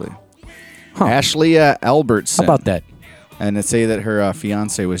rage actually. Huh. Ashley Albertson. How about that? And it say that her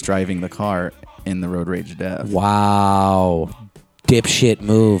fiance was driving the car in the road rage death. Wow. Dipshit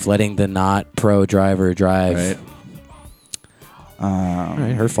move, letting the not pro driver drive. Right. All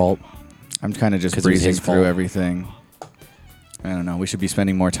right, her fault. I'm kind of just 'Cause it was breezing his through fault. everything. I don't know. We should be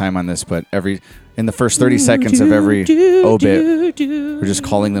spending more time on this, but in the first 30 seconds of every obit, we're just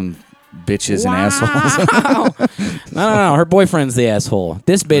calling them bitches and assholes. No. Her boyfriend's the asshole.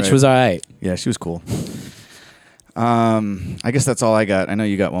 This bitch Right. was all right. Yeah, she was cool. I guess that's all I got. I know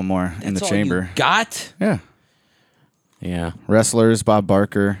you got one more in the That's all chamber. you got? Yeah. Yeah. Wrestlers, Bob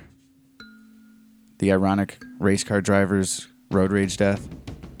Barker. The ironic race car driver's road rage death.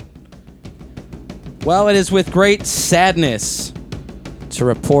 Well, it is with great sadness to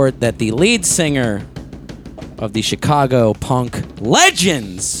report that the lead singer of the Chicago punk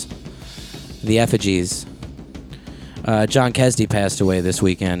legends, the Effigies, John Kesdy, passed away this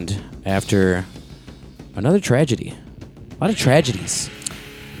weekend after another tragedy. A lot of tragedies.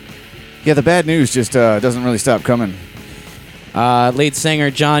 Yeah, the bad news just doesn't really stop coming. Lead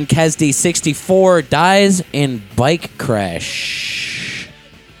singer John Kesdy, 64, dies in bike crash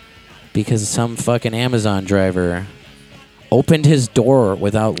because some fucking Amazon driver opened his door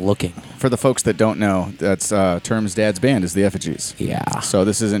without looking. For the folks that don't know, that's Term's dad's band is the Effigies. Yeah. So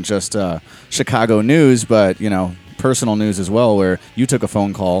this isn't just Chicago news, but, personal news as well, where you took a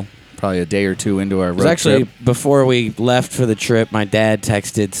phone call probably a day or two into our road It was actually trip. before we left for the trip, my dad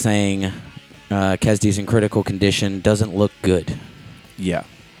texted saying Kesdy's in critical condition, doesn't look good. Yeah.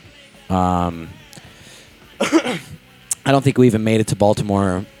 I don't think we even made it to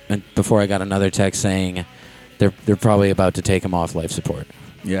Baltimore before I got another text saying they're probably about to take him off life support.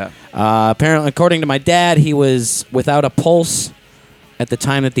 Yeah. Apparently, according to my dad, he was without a pulse at the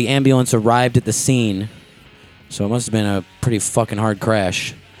time that the ambulance arrived at the scene. So it must have been a pretty fucking hard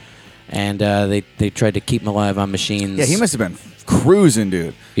crash. And they tried to keep him alive on machines. Yeah, he must have been cruising,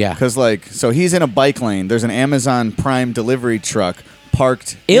 dude. Yeah. Because, so he's in a bike lane. There's an Amazon Prime delivery truck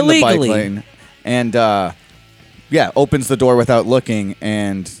parked Illegally. in the bike lane. And, opens the door without looking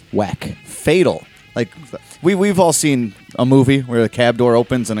and... Whack. Fatal. Like, we've all seen a movie where the cab door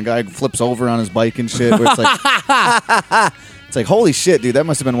opens and a guy flips over on his bike and shit. Where it's like... It's like, holy shit, dude, that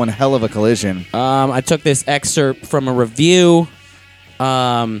must have been one hell of a collision. I took this excerpt from a review.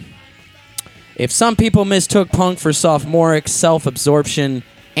 If some people mistook punk for sophomoric self-absorption,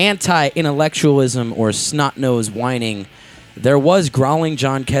 anti-intellectualism, or snot-nosed whining, there was growling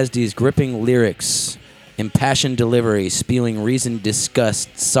John Kesdy's gripping lyrics, impassioned delivery, spewing reasoned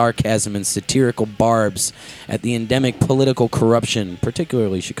disgust, sarcasm, and satirical barbs at the endemic political corruption,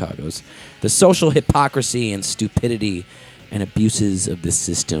 particularly Chicago's, the social hypocrisy and stupidity and abuses of the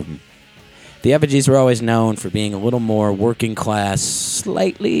system. The Effigies were always known for being a little more working class,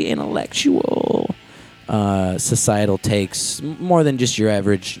 slightly intellectual, societal takes, more than just your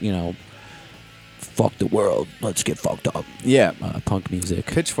average, fuck the world, let's get fucked up. Yeah. Punk music.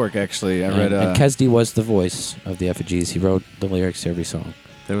 Pitchfork, actually. I read... And Kesdy was the voice of the Effigies. He wrote the lyrics to every song.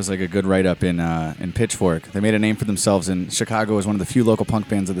 There was like a good write-up in Pitchfork. They made a name for themselves, and Chicago was one of the few local punk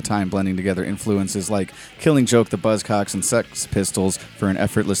bands at the time blending together influences like Killing Joke, the Buzzcocks, and Sex Pistols for an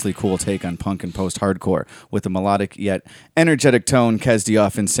effortlessly cool take on punk and post-hardcore. With a melodic yet energetic tone, Kesdy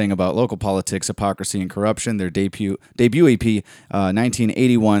often sang about local politics, hypocrisy, and corruption. Their debut EP,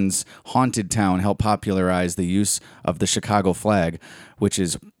 1981's Haunted Town, helped popularize the use of the Chicago flag, which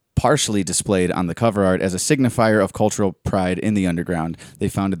is partially displayed on the cover art as a signifier of cultural pride in the underground. They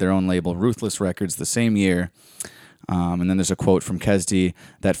founded their own label, Ruthless Records, the same year. And then there's a quote from Kesdy.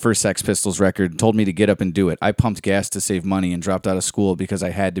 That first Sex Pistols record told me to get up and do it. I pumped gas to save money and dropped out of school because I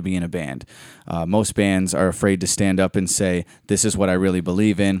had to be in a band. Most bands are afraid to stand up and say, this is what I really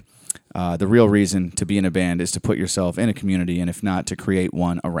believe in. the real reason to be in a band is to put yourself in a community, and if not, to create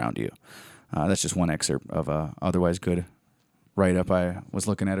one around you. That's just one excerpt of a otherwise good write-up I was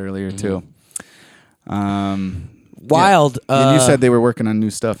looking at earlier, too. Wild. Yeah. And you said they were working on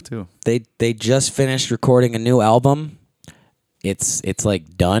new stuff, too. They just finished recording a new album. It's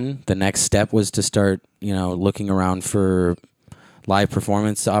like done. The next step was to start, looking around for live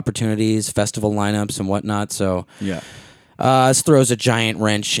performance opportunities, festival lineups, and whatnot. So yeah, this throws a giant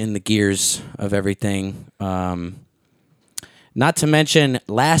wrench in the gears of everything. Not to mention,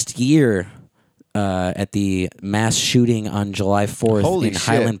 last year at the mass shooting on July 4th in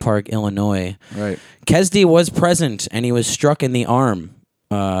Highland Park, Illinois, right, Kesdy was present, and he was struck in the arm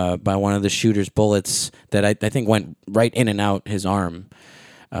by one of the shooter's bullets that I think went right in and out his arm,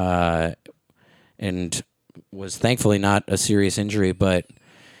 and was thankfully not a serious injury, but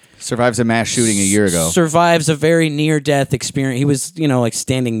survives a mass shooting a year ago. Survives a very near-death experience. He was, like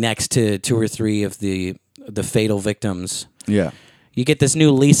standing next to 2 or 3 of the fatal victims. Yeah. You get this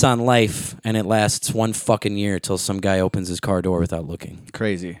new lease on life, and it lasts 1 fucking year till some guy opens his car door without looking.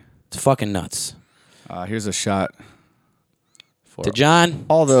 Crazy. It's fucking nuts. Here's a shot for to John.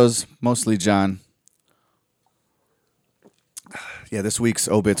 All those, mostly John. Yeah, this week's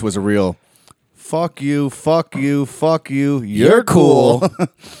obits was a real fuck you, fuck you, fuck you, you're cool.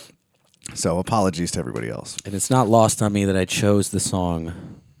 So apologies to everybody else. And it's not lost on me that I chose the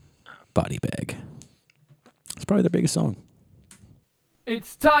song Body Bag. It's probably their biggest song.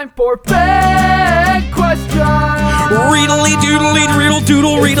 It's time for bag questions. Reedly doodly riddle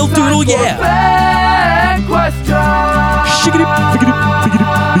doodle riddle doodle, yeah. Bag questions. Shiggity, biggity,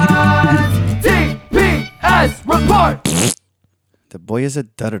 biggity, TPS report. The boy is a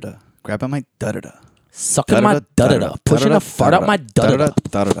da-da-da. Grabbing my da-da-da. Sucking my da-da-da. Pushing a fart out my da-da-da.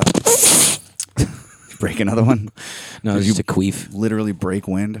 Break another one? No, it's just a queef. Literally break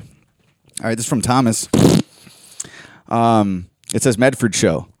wind. All right, this is from Thomas. It says Medford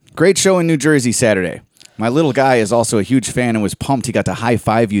show. Great show in New Jersey Saturday. My little guy is also a huge fan and was pumped he got to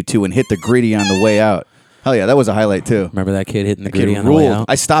high-five you two and hit the gritty on the way out. Hell yeah, that was a highlight too. Remember that kid hitting the gritty on the way out?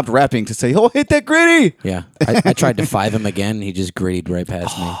 I stopped rapping to say, oh, hit that gritty! Yeah. I tried to 5 him again. He just grittied right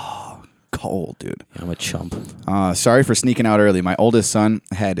past me. Cold, dude. Yeah, I'm a chump. Sorry for sneaking out early. My oldest son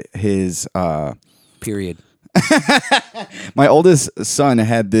had his... Period. My oldest son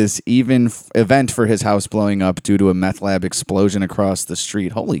had this event for his house blowing up due to a meth lab explosion across the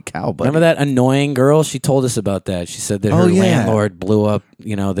street. Holy cow, buddy. Remember that annoying girl? She told us about that. She said that her landlord blew up,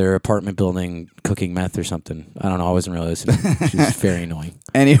 their apartment building cooking meth or something. I don't know. I wasn't really listening. She was very annoying.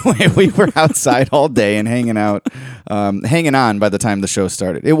 Anyway, we were outside all day and hanging on by the time the show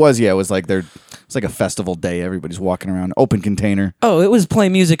started. It was like it's like a festival day. Everybody's walking around, open container. Oh, it was play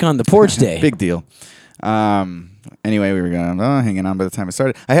music on the porch day. Big deal. Anyway, we were hanging on by the time it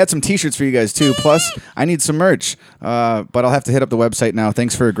started. I had some t-shirts for you guys too. Plus, I need some merch. But I'll have to hit up the website now.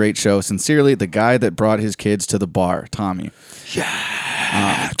 Thanks for a great show. Sincerely, the guy that brought his kids to the bar, Tommy.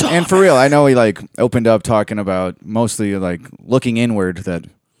 Yeah. And for real, I know he opened up talking about mostly looking inward. That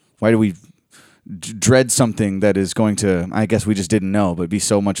why do we dread something that is going to, I guess we just didn't know, but be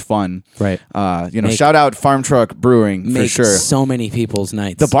so much fun. Right. Shout out Farm Truck Brewing for sure. So many people's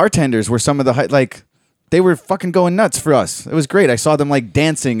nights. The bartenders were some of the they were fucking going nuts for us. It was great. I saw them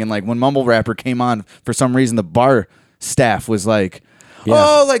dancing, and when Mumble Rapper came on, for some reason the bar staff was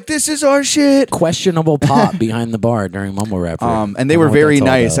this is our shit. Questionable pop behind the bar during Mumble Rapper. And they were very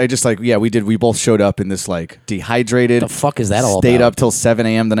nice. I just we both showed up in this dehydrated. The fuck is that all stayed about? Up till 7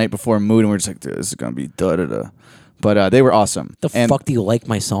 a.m. the night before mood, and we're just dude, this is gonna be da-da-da. But they were awesome. The fuck do you like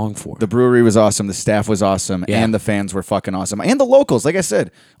my song for? The brewery was awesome. The staff was awesome. Yeah. And the fans were fucking awesome. And the locals, like I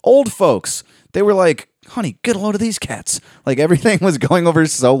said, old folks. They were honey, get a load of these cats. Everything was going over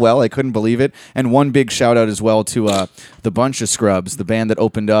so well. I couldn't believe it. And one big shout out as well to the Bunch of Scrubs, the band that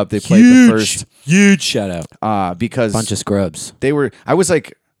opened up. They played the first. Huge shout out. Because Bunch of Scrubs. I was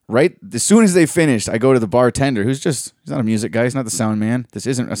right as soon as they finished, I go to the bartender who's he's not a music guy. He's not the sound man. This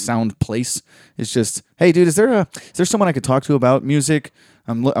isn't a sound place. It's just, hey, dude, is there someone I could talk to about music?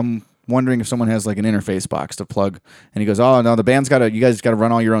 I'm wondering if someone has an interface box to plug. And he goes, oh no, the band's you guys gotta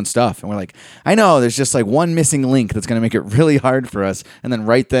run all your own stuff. And we're like, I know, there's just one missing link that's gonna make it really hard for us. And then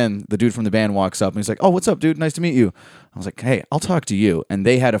right then the dude from the band walks up and he's like, oh, what's up, dude? Nice to meet you. I was like, hey, I'll talk to you. And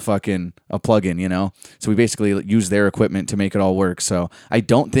they had a plug-in, So we basically used their equipment to make it all work. So I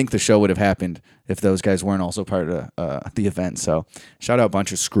don't think the show would have happened if those guys weren't also part of the event. So shout out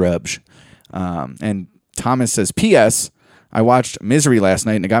Bunch of Scrubs. And Thomas says, P.S. I watched Misery last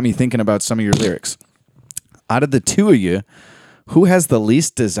night, and it got me thinking about some of your lyrics. Out of the two of you, Who has the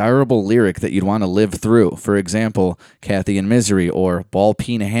least desirable lyric that you'd want to live through? For example, Kathy in Misery or Ball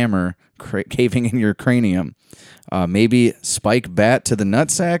Peen Hammer caving in your cranium. Maybe Spike Bat to the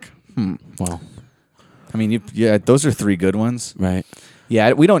nutsack? Well, I mean, yeah, those are 3 good ones. right.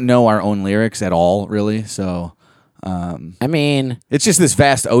 Yeah, we don't know our own lyrics at all, really. So, I mean, it's just this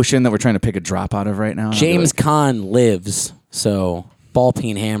vast ocean that we're trying to pick a drop out of right now. James Caan lives, so Ball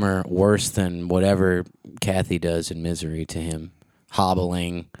Peen Hammer worse than whatever Kathy does in Misery to him.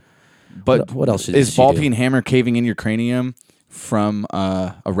 Hobbling. But what else is Ball Peen Hammer caving in your cranium from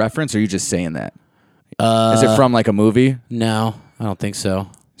a reference, or are you just saying that? Is it from like a movie? No, I don't think so.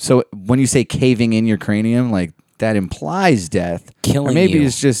 So when you say caving in your cranium, like that implies death. Killing or maybe you.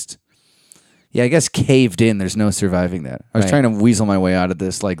 it's just, yeah, I guess caved in. There's no surviving that. I was Right. trying to weasel my way out of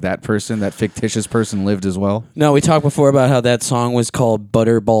this. Like that person, that fictitious person lived as well. No, we talked before about how that song was called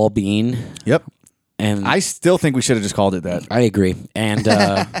Butterball Bean. Yep. And I still think we should have just called it that. I agree. And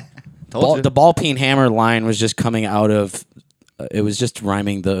Told you. the Ball Peen Hammer line was just coming out of, it was just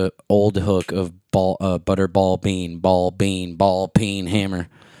rhyming the old hook of Butterball Bean, Ball Bean, Ball Peen Hammer.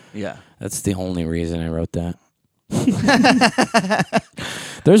 Yeah. That's the only reason I wrote that.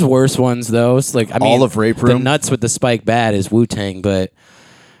 There's worse ones though. It's like, I mean, All of Rape the Room? nuts with the Spike Bat is Wu-Tang, but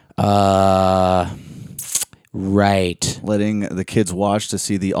right. Letting the kids watch to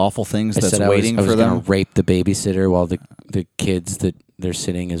see the awful things I that's said waiting I was for gonna them. rape the babysitter while the kids that they're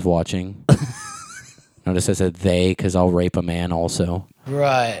sitting is watching. Notice I said they because I'll rape a man also.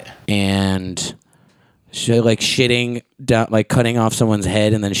 Right. And like shitting down, like cutting off someone's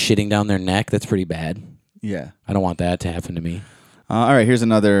head and then shitting down their neck. That's pretty bad. Yeah. I don't want that to happen to me. All right, here's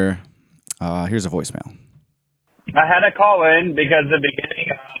another. Here's a voicemail. I had to call in because the beginning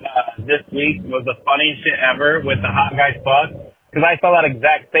of this week was the funniest shit ever with the hot guy fuck. Because I saw that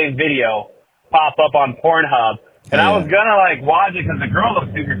exact same video pop up on Pornhub. And I was gonna like watch it because the girl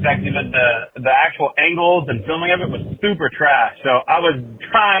looked super sexy, but the actual angles and filming of it was super trash. So I was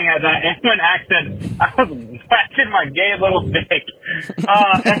trying as I am an accent, I was whacking my gay little dick.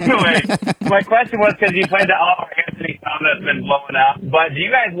 Anyway, my question was because you played the Oliver Anthony song that's been blowing up. But do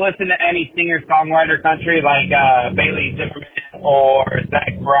you guys listen to any singer-songwriter country like Bailey Zimmerman or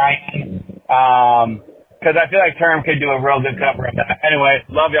Zach Bryan? Because I feel like Term could do a real good cover of that. Anyway,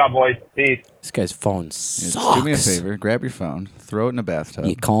 love y'all, boys. Peace. This guy's phone Yeah, sucks. just do me a favor. Grab your phone. Throw it in a bathtub.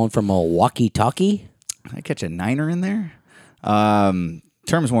 You calling from a walkie-talkie? I catch a niner in there.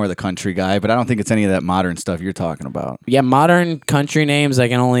 Term's more of the country guy, but I don't think it's any of that modern stuff you're talking about. Yeah, modern country names. I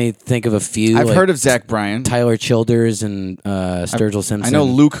can only think of a few. I've like heard of Zach Bryan, Tyler Childers, and Sturgill Simpson. I know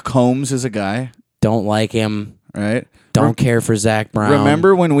Luke Combs is a guy. Don't like him. Right? Don't care for Zach Brown.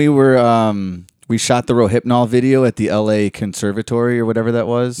 Remember when we were we shot the Rohypnol video at the LA Conservatory or whatever that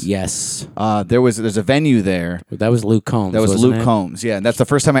was? Yes. There's a venue there. That was Luke Combs. That was wasn't Luke it? Combs. Yeah, and that's the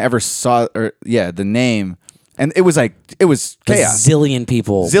first time I ever saw the name. And it was chaos. Zillion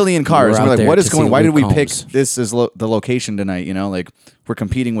people. Zillion cars. were And out we're like, there what to is going see on? Why did Luke we pick Combs. this as the location tonight? You know, like we're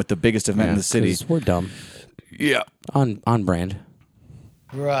competing with the biggest event in the city. 'Cause we're dumb. Yeah. On brand.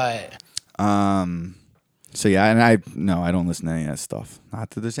 Right. So yeah, and I don't listen to any of that stuff.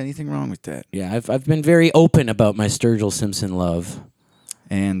 Not that there's anything wrong with that. Yeah, I've been very open about my Sturgill Simpson love.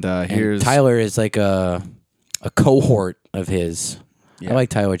 And And here's Tyler is like a cohort of his. Yeah. I like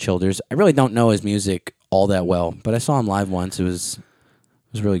Tyler Childers. I really don't know his music all that well, but I saw him live once. It was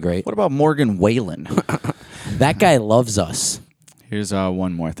really great. What about Morgan Wallen? That guy loves us. Here's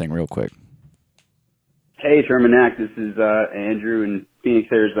one more thing real quick. Hey, Terminac. This is Andrew in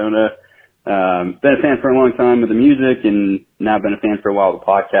Phoenix, Arizona. Been a fan for a long time of the music and now been a fan for a while of the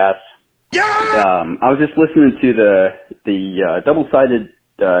podcast. Yeah! I was just listening to the double-sided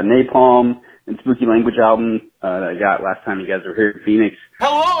Napalm and Spooky Language album that I got last time you guys were here in Phoenix.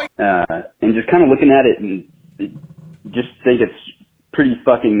 Hello! And just kind of looking at it and just think it's pretty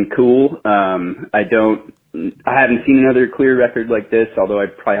fucking cool. I haven't seen another Clear record like this, although I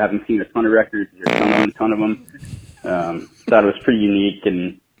probably haven't seen a ton of records or a ton of them. Thought it was pretty unique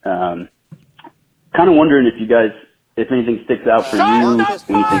and kind of wondering if anything sticks out for you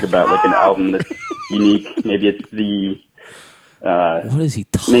when you think about like an album that's unique. Maybe it's what is he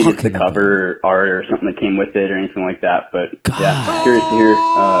talking maybe it's the cover art or something that came with it or anything like that. But yeah, curious to hear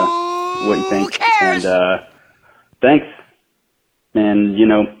what you think. And thanks. And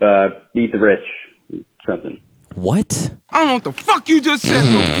beat the rich. Something. What? I don't know what the fuck you just said,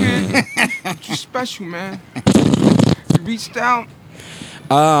 little kid. You're special, man. You reached out.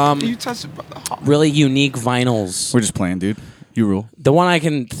 You touched it by the heart. Really unique vinyls. We're just playing, dude. You rule. The one I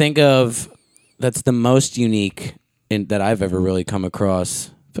can think of that's the most unique that I've ever really come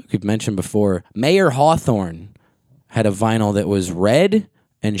across, I think we've mentioned before, Mayor Hawthorne. had a vinyl that was red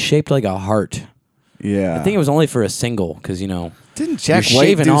and shaped like a heart. Yeah. I think it was only for a single because, Didn't Jack you're White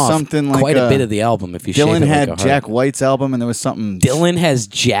shaving do off something like quite a bit of the album if you shave it Dylan like had a heart. Jack White's album, and there was something. Dylan has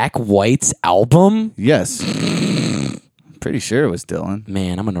Jack White's album? Yes. Pretty sure it was Dylan.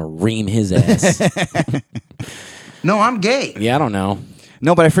 Man, I'm going to ream his ass. No, I'm gay. Yeah, I don't know.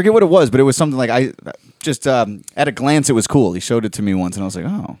 No, but I forget what it was, but it was something like I just at a glance it was cool. He showed it to me once, and I was like,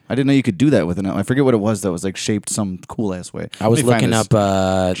 oh, I didn't know you could do that with it. I forget what it was that was like shaped some cool ass way. I was looking up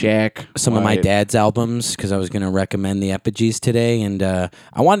Jack some of my White. dad's albums because I was going to recommend the Epigees today, and I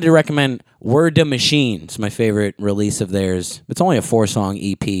wanted to recommend Word to Machine. It's my favorite release of theirs. It's only a 4-song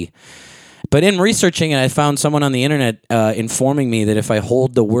EP. But in researching it, I found someone on the internet informing me that if I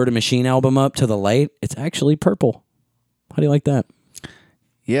hold the Word to Machine album up to the light, it's actually purple. How do you like that?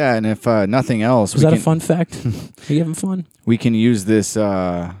 Yeah, and if nothing else... Was that a fun fact? Are you having fun? We can use this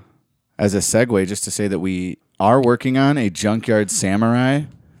as a segue just to say that we are working on a Junkyard Samurai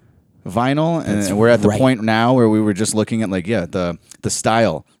vinyl, and we're at the point now where we were just looking at the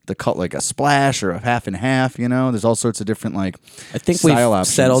style, the cut, like a splash or a half and half. There's all sorts of different I think we've style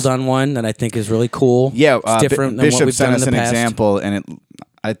options. settled on one that I think is really cool. Yeah, it's different than Bishop what we've sent done us in an the past. example, and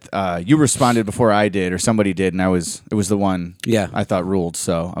you responded before I did, or somebody did, and it was the one I thought ruled.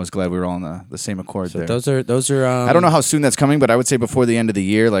 So I was glad we were all on the same accord there. Those are. I don't know how soon that's coming, but I would say before the end of the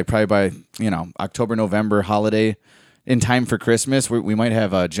year, like probably by October, November holiday, in time for Christmas, we might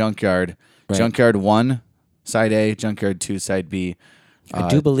have a Junkyard. Right. Junkyard 1, Side A, Junkyard 2, Side B. I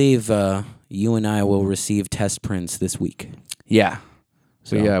do believe you and I will receive test prints this week. Yeah.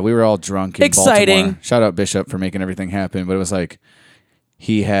 So yeah, we were all drunk in Exciting. Baltimore. Shout out Bishop for making everything happen, but it was like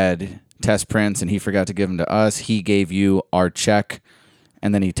he had test prints and he forgot to give them to us. He gave you our check.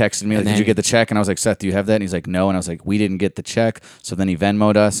 And then he texted me, like, did you get the check? And I was like, Seth, do you have that? And he's like, no. And I was like, we didn't get the check. So then he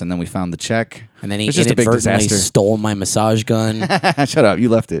Venmo'd us, and then we found the check. And then he It's just a big inadvertently disaster. stole my massage gun. Shut up. You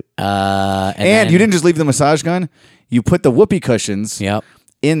left it. And And you didn't just leave the massage gun. You put the whoopee cushions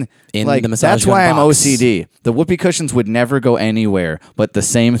in like, the massage that's why gun I'm box. OCD. The whoopee cushions would never go anywhere but the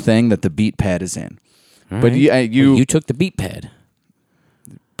same thing that the beat pad is in. All But right. you you took the beat pad.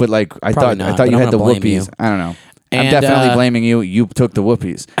 But like I Probably thought not, you but had I'm the gonna blame whoopies. you. I don't know. I'm And, definitely blaming you. You took the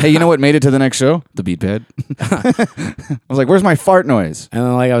whoopies. Hey, you know what made it to the next show? The beat pad. I was like, where's my fart noise? And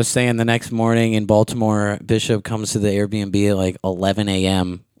then, like I was saying, the next morning in Baltimore, Bishop comes to the Airbnb at like 11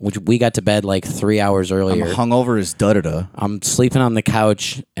 a.m., which we got to bed like 3 hours earlier. I'm hungover as da-da-da. I'm sleeping on the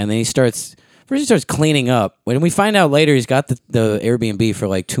couch, and then he starts cleaning up. When we find out later he's got the Airbnb for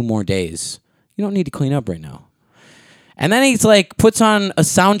like 2 more days. You don't need to clean up right now. And then he's like puts on a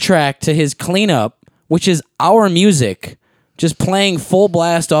soundtrack to his cleanup, which is our music, just playing full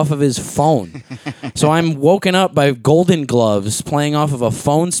blast off of his phone. So I'm woken up by Golden Gloves playing off of a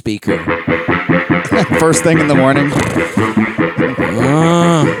phone speaker. First thing in the morning.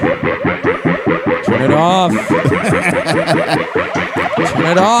 Turn it off. Turn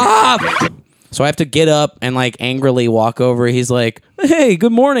it off. So I have to get up and like angrily walk over. He's like, "Hey,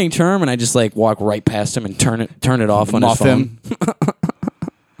 good morning, Term," and I just like walk right past him and turn it off on his phone.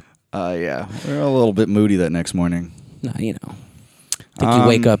 Yeah, we're a little bit moody that next morning. Nah, I think you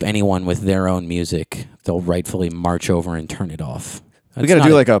wake up anyone with their own music, they'll rightfully march over and turn it off. We got to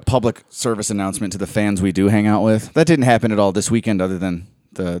do like a public service announcement to the fans we do hang out with. That didn't happen at all this weekend, other than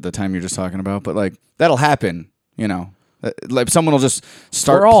the time you're just talking about. But like that'll happen, Like someone will just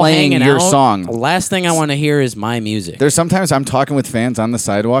start We're all playing hanging your out. song. The last thing I want to hear is my music. There's sometimes I'm talking with fans on the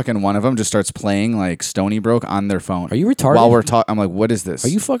sidewalk, and one of them just starts playing like Stony Broke on their phone. Are you retarded? While we're talking, I'm like, "What is this? Are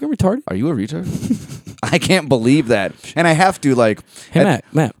you fucking retarded? Are you a retard?" I can't believe that, and I have to like. Hey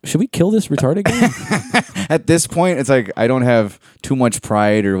Matt, should we kill this retarded guy? At this point, it's like I don't have too much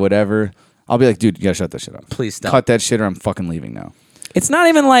pride or whatever. I'll be like, "Dude, you gotta shut that shit up. Please stop. Cut that shit, or I'm fucking leaving now." It's not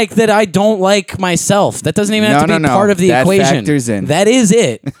even like that I don't like myself. That doesn't even have to be part of the that equation. Factors in. That is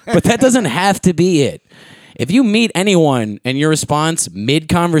it. But that doesn't have to be it. If you meet anyone and your response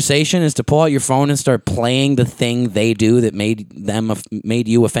mid-conversation is to pull out your phone and start playing the thing they do that made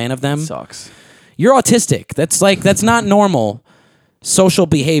you a fan of them, sucks. You're autistic. That's not normal social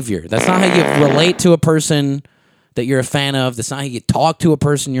behavior. That's not how you relate to a person that you're a fan of. That's not how you talk to a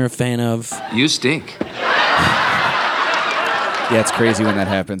person you're a fan of. You stink. Yeah, it's crazy when that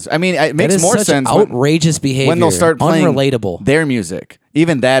happens. I mean, it That makes is more such sense outrageous behavior. when they'll start playing unrelatable. their music.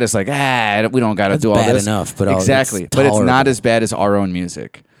 Even that is like, we don't got to That's do all bad this. enough, but exactly. it's But it's not tolerable. as bad as our own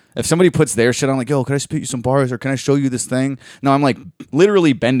music. If somebody puts their shit on, like, yo, can I spit you some bars or can I show you this thing? No, I'm like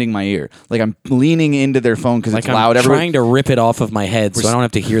literally bending my ear. Like I'm leaning into their phone because Like it's loud. I'm trying to rip it off of my head so I don't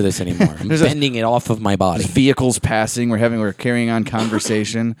have to hear this anymore. I'm There's bending it off of my body. Vehicles passing. We're carrying on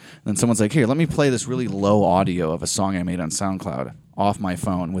conversation. Then someone's like, here, let me play this really low audio of a song I made on SoundCloud off my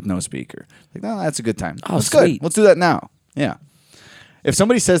phone with no speaker. Like, no, that's a good time. Oh, that's sweet. good. Let's do that now. Yeah. If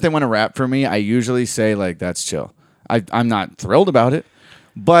somebody says they want to rap for me, I usually say like, that's chill. I'm not thrilled about it,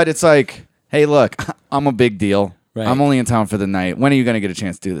 but it's like, hey, look, I'm a big deal. Right. I'm only in town for the night. When are you going to get a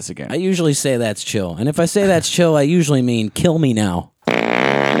chance to do this again? I usually say that's chill. And if I say that's chill, I usually mean kill me now. All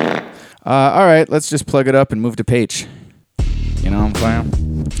right, let's just plug it up and move to Page. You know what I'm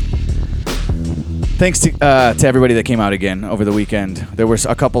saying? Thanks to everybody that came out again over the weekend. There were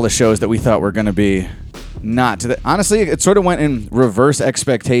a couple of shows that we thought were going to be not to the, honestly, it sort of went in reverse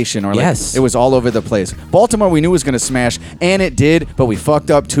expectation, or like Yes. it was all over the place. Baltimore we knew was going to smash, and it did, but we fucked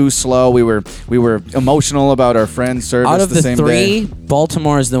up too slow. We were emotional about our friend's service. Out of the same three, day.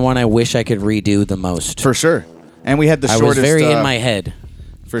 Baltimore is the one I wish I could redo the most. For sure. And we had the I shortest. was very in my head.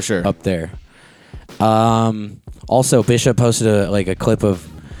 For sure. Up there. Also, Bishop posted a clip of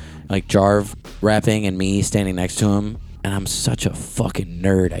like Jarv rapping and me standing next to him. And I'm such a fucking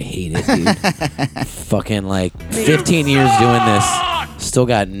nerd. I hate it, dude. Fucking like 15 years doing this. Still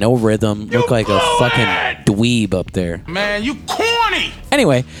got no rhythm. Look like a fucking dweeb up there. Man, you corny.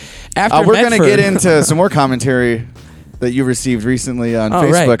 Anyway, after we're going to Medford- get into some more commentary that you received recently on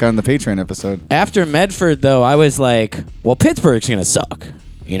Facebook right. on the Patreon episode. After Medford, though, I was like, well, Pittsburgh's going to suck.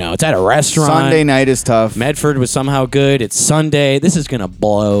 You know, it's at a restaurant. Sunday night is tough. Medford was somehow good. It's Sunday. This is going to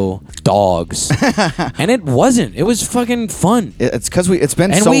blow dogs. And it wasn't. It was fucking fun. It's because it's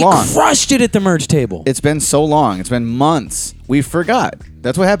been and so we long. crushed it at the merch table. It's been so long. It's been months. We forgot.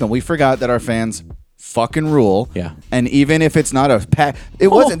 That's what happened. We forgot that our fans fucking rule. Yeah. And even if it's not a pack, it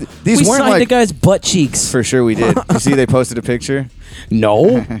wasn't. These we weren't signed like the guy's butt cheeks. For sure we did. You see, they posted a picture.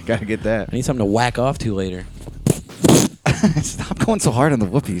 No. Gotta get that. I need something to whack off to later. Stop going so hard on the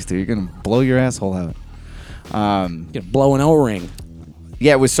whoopies, dude. You're gonna blow your asshole out. Gonna blow an O-ring.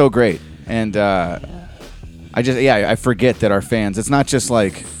 Yeah, it was so great, and I forget that our fans. It's not just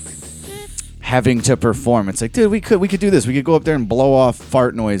like having to perform. It's like, dude, we could do this. We could go up there and blow off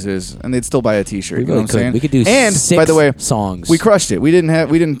fart noises, and they'd still buy a T-shirt. We You know really what I'm saying? could. We could do and 6 by the way, songs. We crushed it. We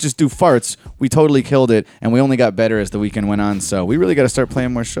didn't just do farts. We totally killed it, and we only got better as the weekend went on. So we really got to start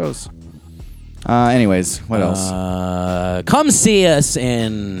playing more shows. Anyways, what else? Come see us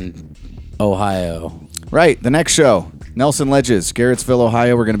in Ohio. Right, the next show, Nelson Ledges, Garrettsville,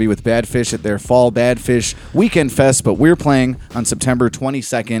 Ohio. We're going to be with Badfish at their Fall Badfish Weekend Fest, but we're playing on September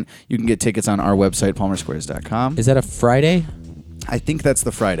 22nd. You can get tickets on our website, palmersquares.com. Is that a Friday? I think that's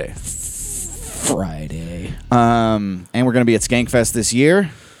the Friday. Friday. And we're going to be at Skankfest this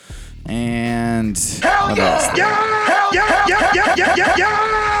year. And what else?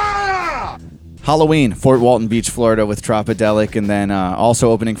 Halloween, Fort Walton Beach, Florida with Tropodelic, and then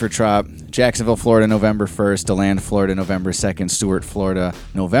also opening for Trop, Jacksonville, Florida, November 1st, DeLand, Florida, November 2nd, Stuart, Florida,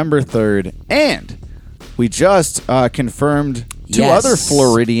 November 3rd, and we just confirmed 2 other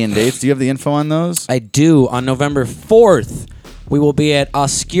Floridian dates. Do you have the info on those? I do. On November 4th, we will be at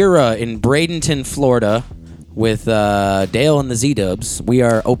Oscura in Bradenton, Florida, with Dale and the Z-Dubs. We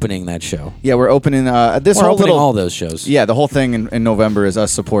are opening that show. Yeah, we're opening We're opening all those shows. Yeah, the whole thing in November is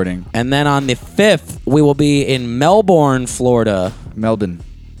us supporting. And then on the 5th, we will be in Melbourne, Florida. Melbourne,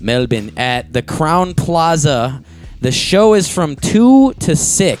 at the Crown Plaza. The show is from 2 to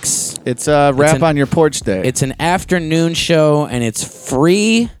 6. It's Rap on Your Porch Day. It's an afternoon show, and it's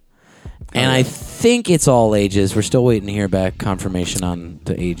free. And I think it's all ages. We're still waiting to hear back confirmation on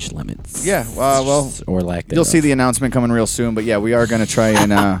the age limits. Yeah, well, or lack thereof. You'll see the announcement coming real soon. But yeah, we are going to try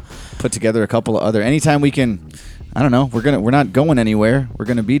and put together a couple of other. Anytime we can, I don't know. We're not going anywhere. We're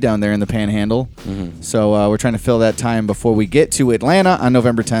going to be down there in the Panhandle. Mm-hmm. So we're trying to fill that time before we get to Atlanta on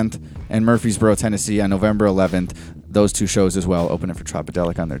November 10th and Murfreesboro, Tennessee on November 11th. Those 2 shows as well, opening for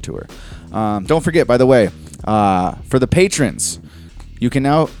Tropodelic on their tour. Don't forget, by the way, for the patrons, you can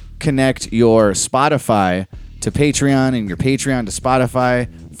now connect your Spotify to Patreon and your Patreon to Spotify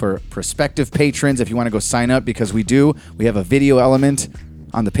for prospective patrons if you want to go sign up, because we have a video element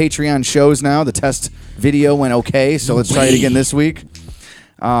on the Patreon shows now. The test video went okay, so let's try it again this week.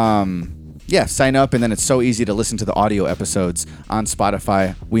 Sign up, and then it's so easy to listen to the audio episodes on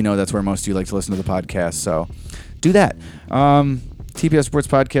Spotify. We know that's where most of you like to listen to the podcast, so do that. TPS Sports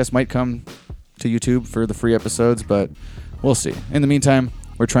Podcast might come to YouTube for the free episodes, but we'll see. In the meantime,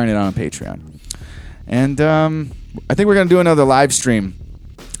 we're trying it out on Patreon. And I think we're going to do another live stream.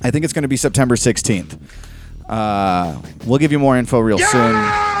 I think it's going to be September 16th. We'll give you more info real soon.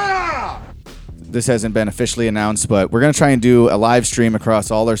 this hasn't been officially announced, but we're going to try and do a live stream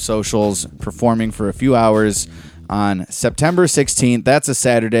across all our socials, performing for a few hours on September 16th. That's a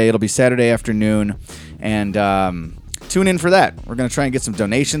Saturday. It'll be Saturday afternoon, and tune in for that. We're going to try and get some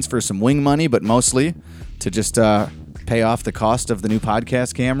donations for some wing money, but mostly to just pay off the cost of the new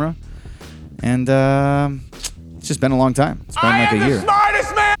podcast camera. And it's just been a long time. It's been like a year.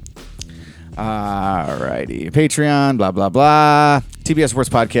 Smartest man. Alrighty. Patreon, blah, blah, blah.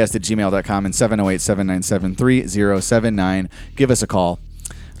 tbssportspodcast@gmail.com and 708-797-3079. Give us a call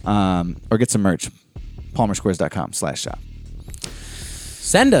or get some merch. palmersquares.com/shop.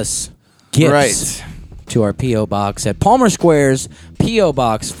 Send us gifts to our P.O. Box at Palmer Squares, P.O.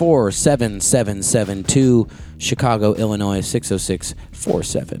 Box 47772, Chicago, Illinois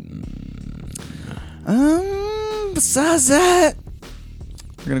 60647. Besides that,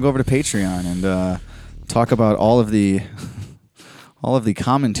 we're gonna go over to Patreon and talk about all of the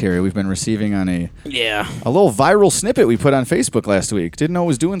commentary we've been receiving on a little viral snippet we put on Facebook last week. Didn't know it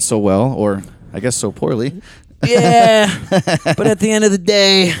was doing so well, or I guess so poorly. Yeah, but at the end of the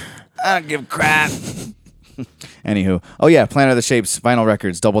day, I don't give a crap. Anywho, oh yeah, Planet of the Shapes vinyl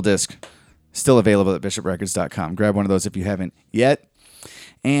records, double disc, still available at bishoprecords.com. Grab one of those if you haven't yet.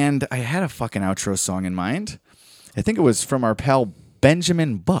 And I had a fucking outro song in mind. I think it was from our pal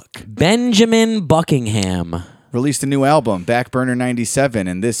Benjamin Buck. Benjamin Buckingham. Released a new album, Backburner 97,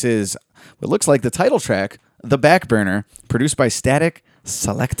 and this is what looks like the title track, The Backburner, produced by Static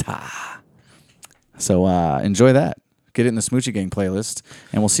Selecta. So enjoy that. Get it in the Smoochie Gang playlist,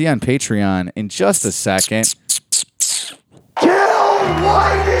 and we'll see you on Patreon in just a second. Kill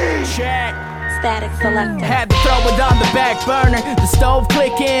Whitey! Check. Static Selecta. Had to throw it on the back burner. The stove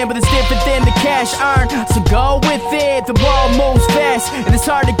clicking, but it's different than the cash earned. So go with it. The world moves fast, and it's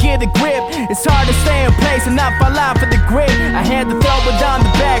hard to get a grip. It's hard to stay in place and not fall out for the grip. I had to throw it on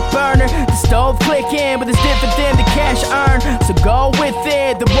the back burner. The stove clicking, but it's different than the cash earned. So go with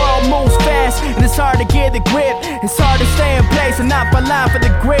it. The world moves fast, and it's hard to get a grip. It's hard to stay in place and not fall out for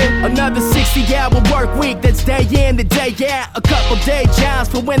the grip. Another 60-hour work week that's day in and day out. A couple day jobs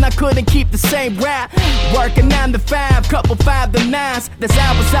for when I couldn't keep the same rap. Working 9 to 5, couple 5 to 9s. That's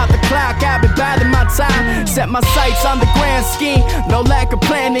hours out the clock, I've been biding my time. Set my sights on the grand scheme, no lack of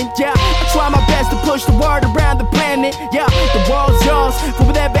planning, yeah. I try my best to push the word around the planet, yeah. The world's yours for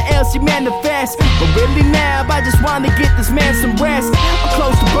whatever else you manifest. But really now, I just wanna get this man some rest. I'm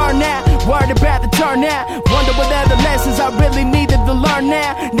close to burnout, worried about the turnout. Wonder what other lessons I really needed to learn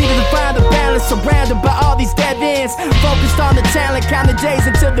now. Needed to find a balance surrounded by all these dead ends. Focused on the talent, counting days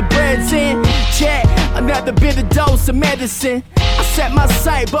until the bread's in. Check, another bitter dose of medicine. I set my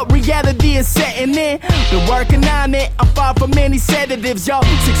sight, but reality is setting in. Been working on it, I'm far from any sedatives, yo.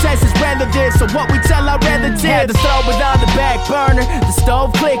 Success is relative, so what we tell our relatives. Had to throw it on the back burner. The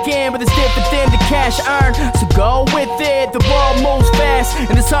stove clicking, but it's different than the cash earned. So go with it, the world moves fast,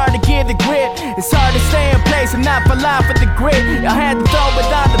 and it's hard to get a grip. It's hard to stay in place and not fall out for the grip. I had to throw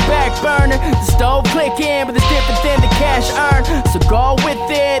it on the back burner. The stove clicking, but it's different than the cash earned. So go with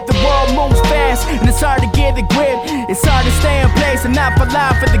it, the world moves fast, and it's hard to get a grip. It's hard to stay in place and not fall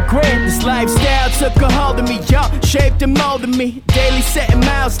out for the grip. This lifestyle took a hold of me, yo, shaped and molded me. Daily setting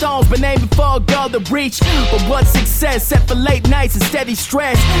milestones, but aiming for a goal to reach. But what's success except for late nights and steady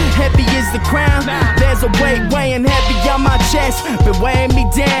stress? Heavy is the crown, there's a weight weighing heavy on my chest, been weighing me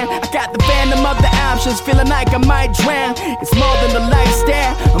down. I got the phantom of the options, feeling like I might drown. It's more than the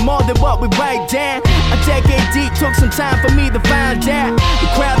lifestyle, and more than what we write down. A decade deep, took some time for me to find out. The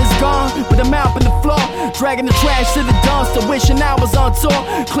crowd is gone, but I'm out on the floor, dragging the trash to the dumpster, wishing I was on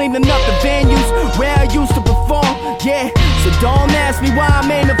tour, cleaning up the venues where I used to perform. Yeah, so don't ask me why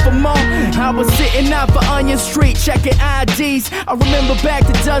I'm aiming for more. I was sitting out for Onion Street, checking IDs. I remember back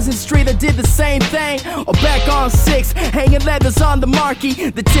to Dozen Street, I did the same thing. Or back on 6, hanging letters on the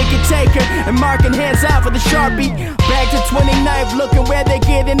marquee, the ticket taker, and marking hands out for the Sharpie. Back to 29th, looking where they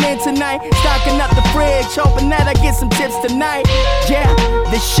getting in tonight. Stocking up the fridge, hoping that I get some tips tonight. Yeah,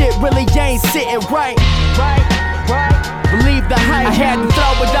 this shit really ain't sitting right. Believe the hype. I had to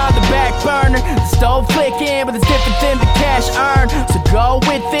throw it on the back burner. The stove clicking, but it's different than the cash earned. So go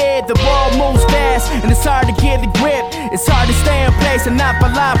with it, the world moves fast, and it's hard to get a grip. It's hard to stay in place and not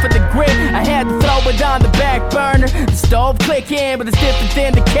fall out for the grip. I had to throw it on the back burner. The stove clicking, but it's different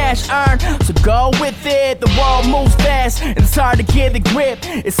than the cash earned. So go with it, the world moves fast, and it's hard to get a grip.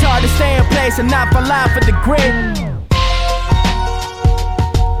 It's hard to stay in place and not fall out for the grip.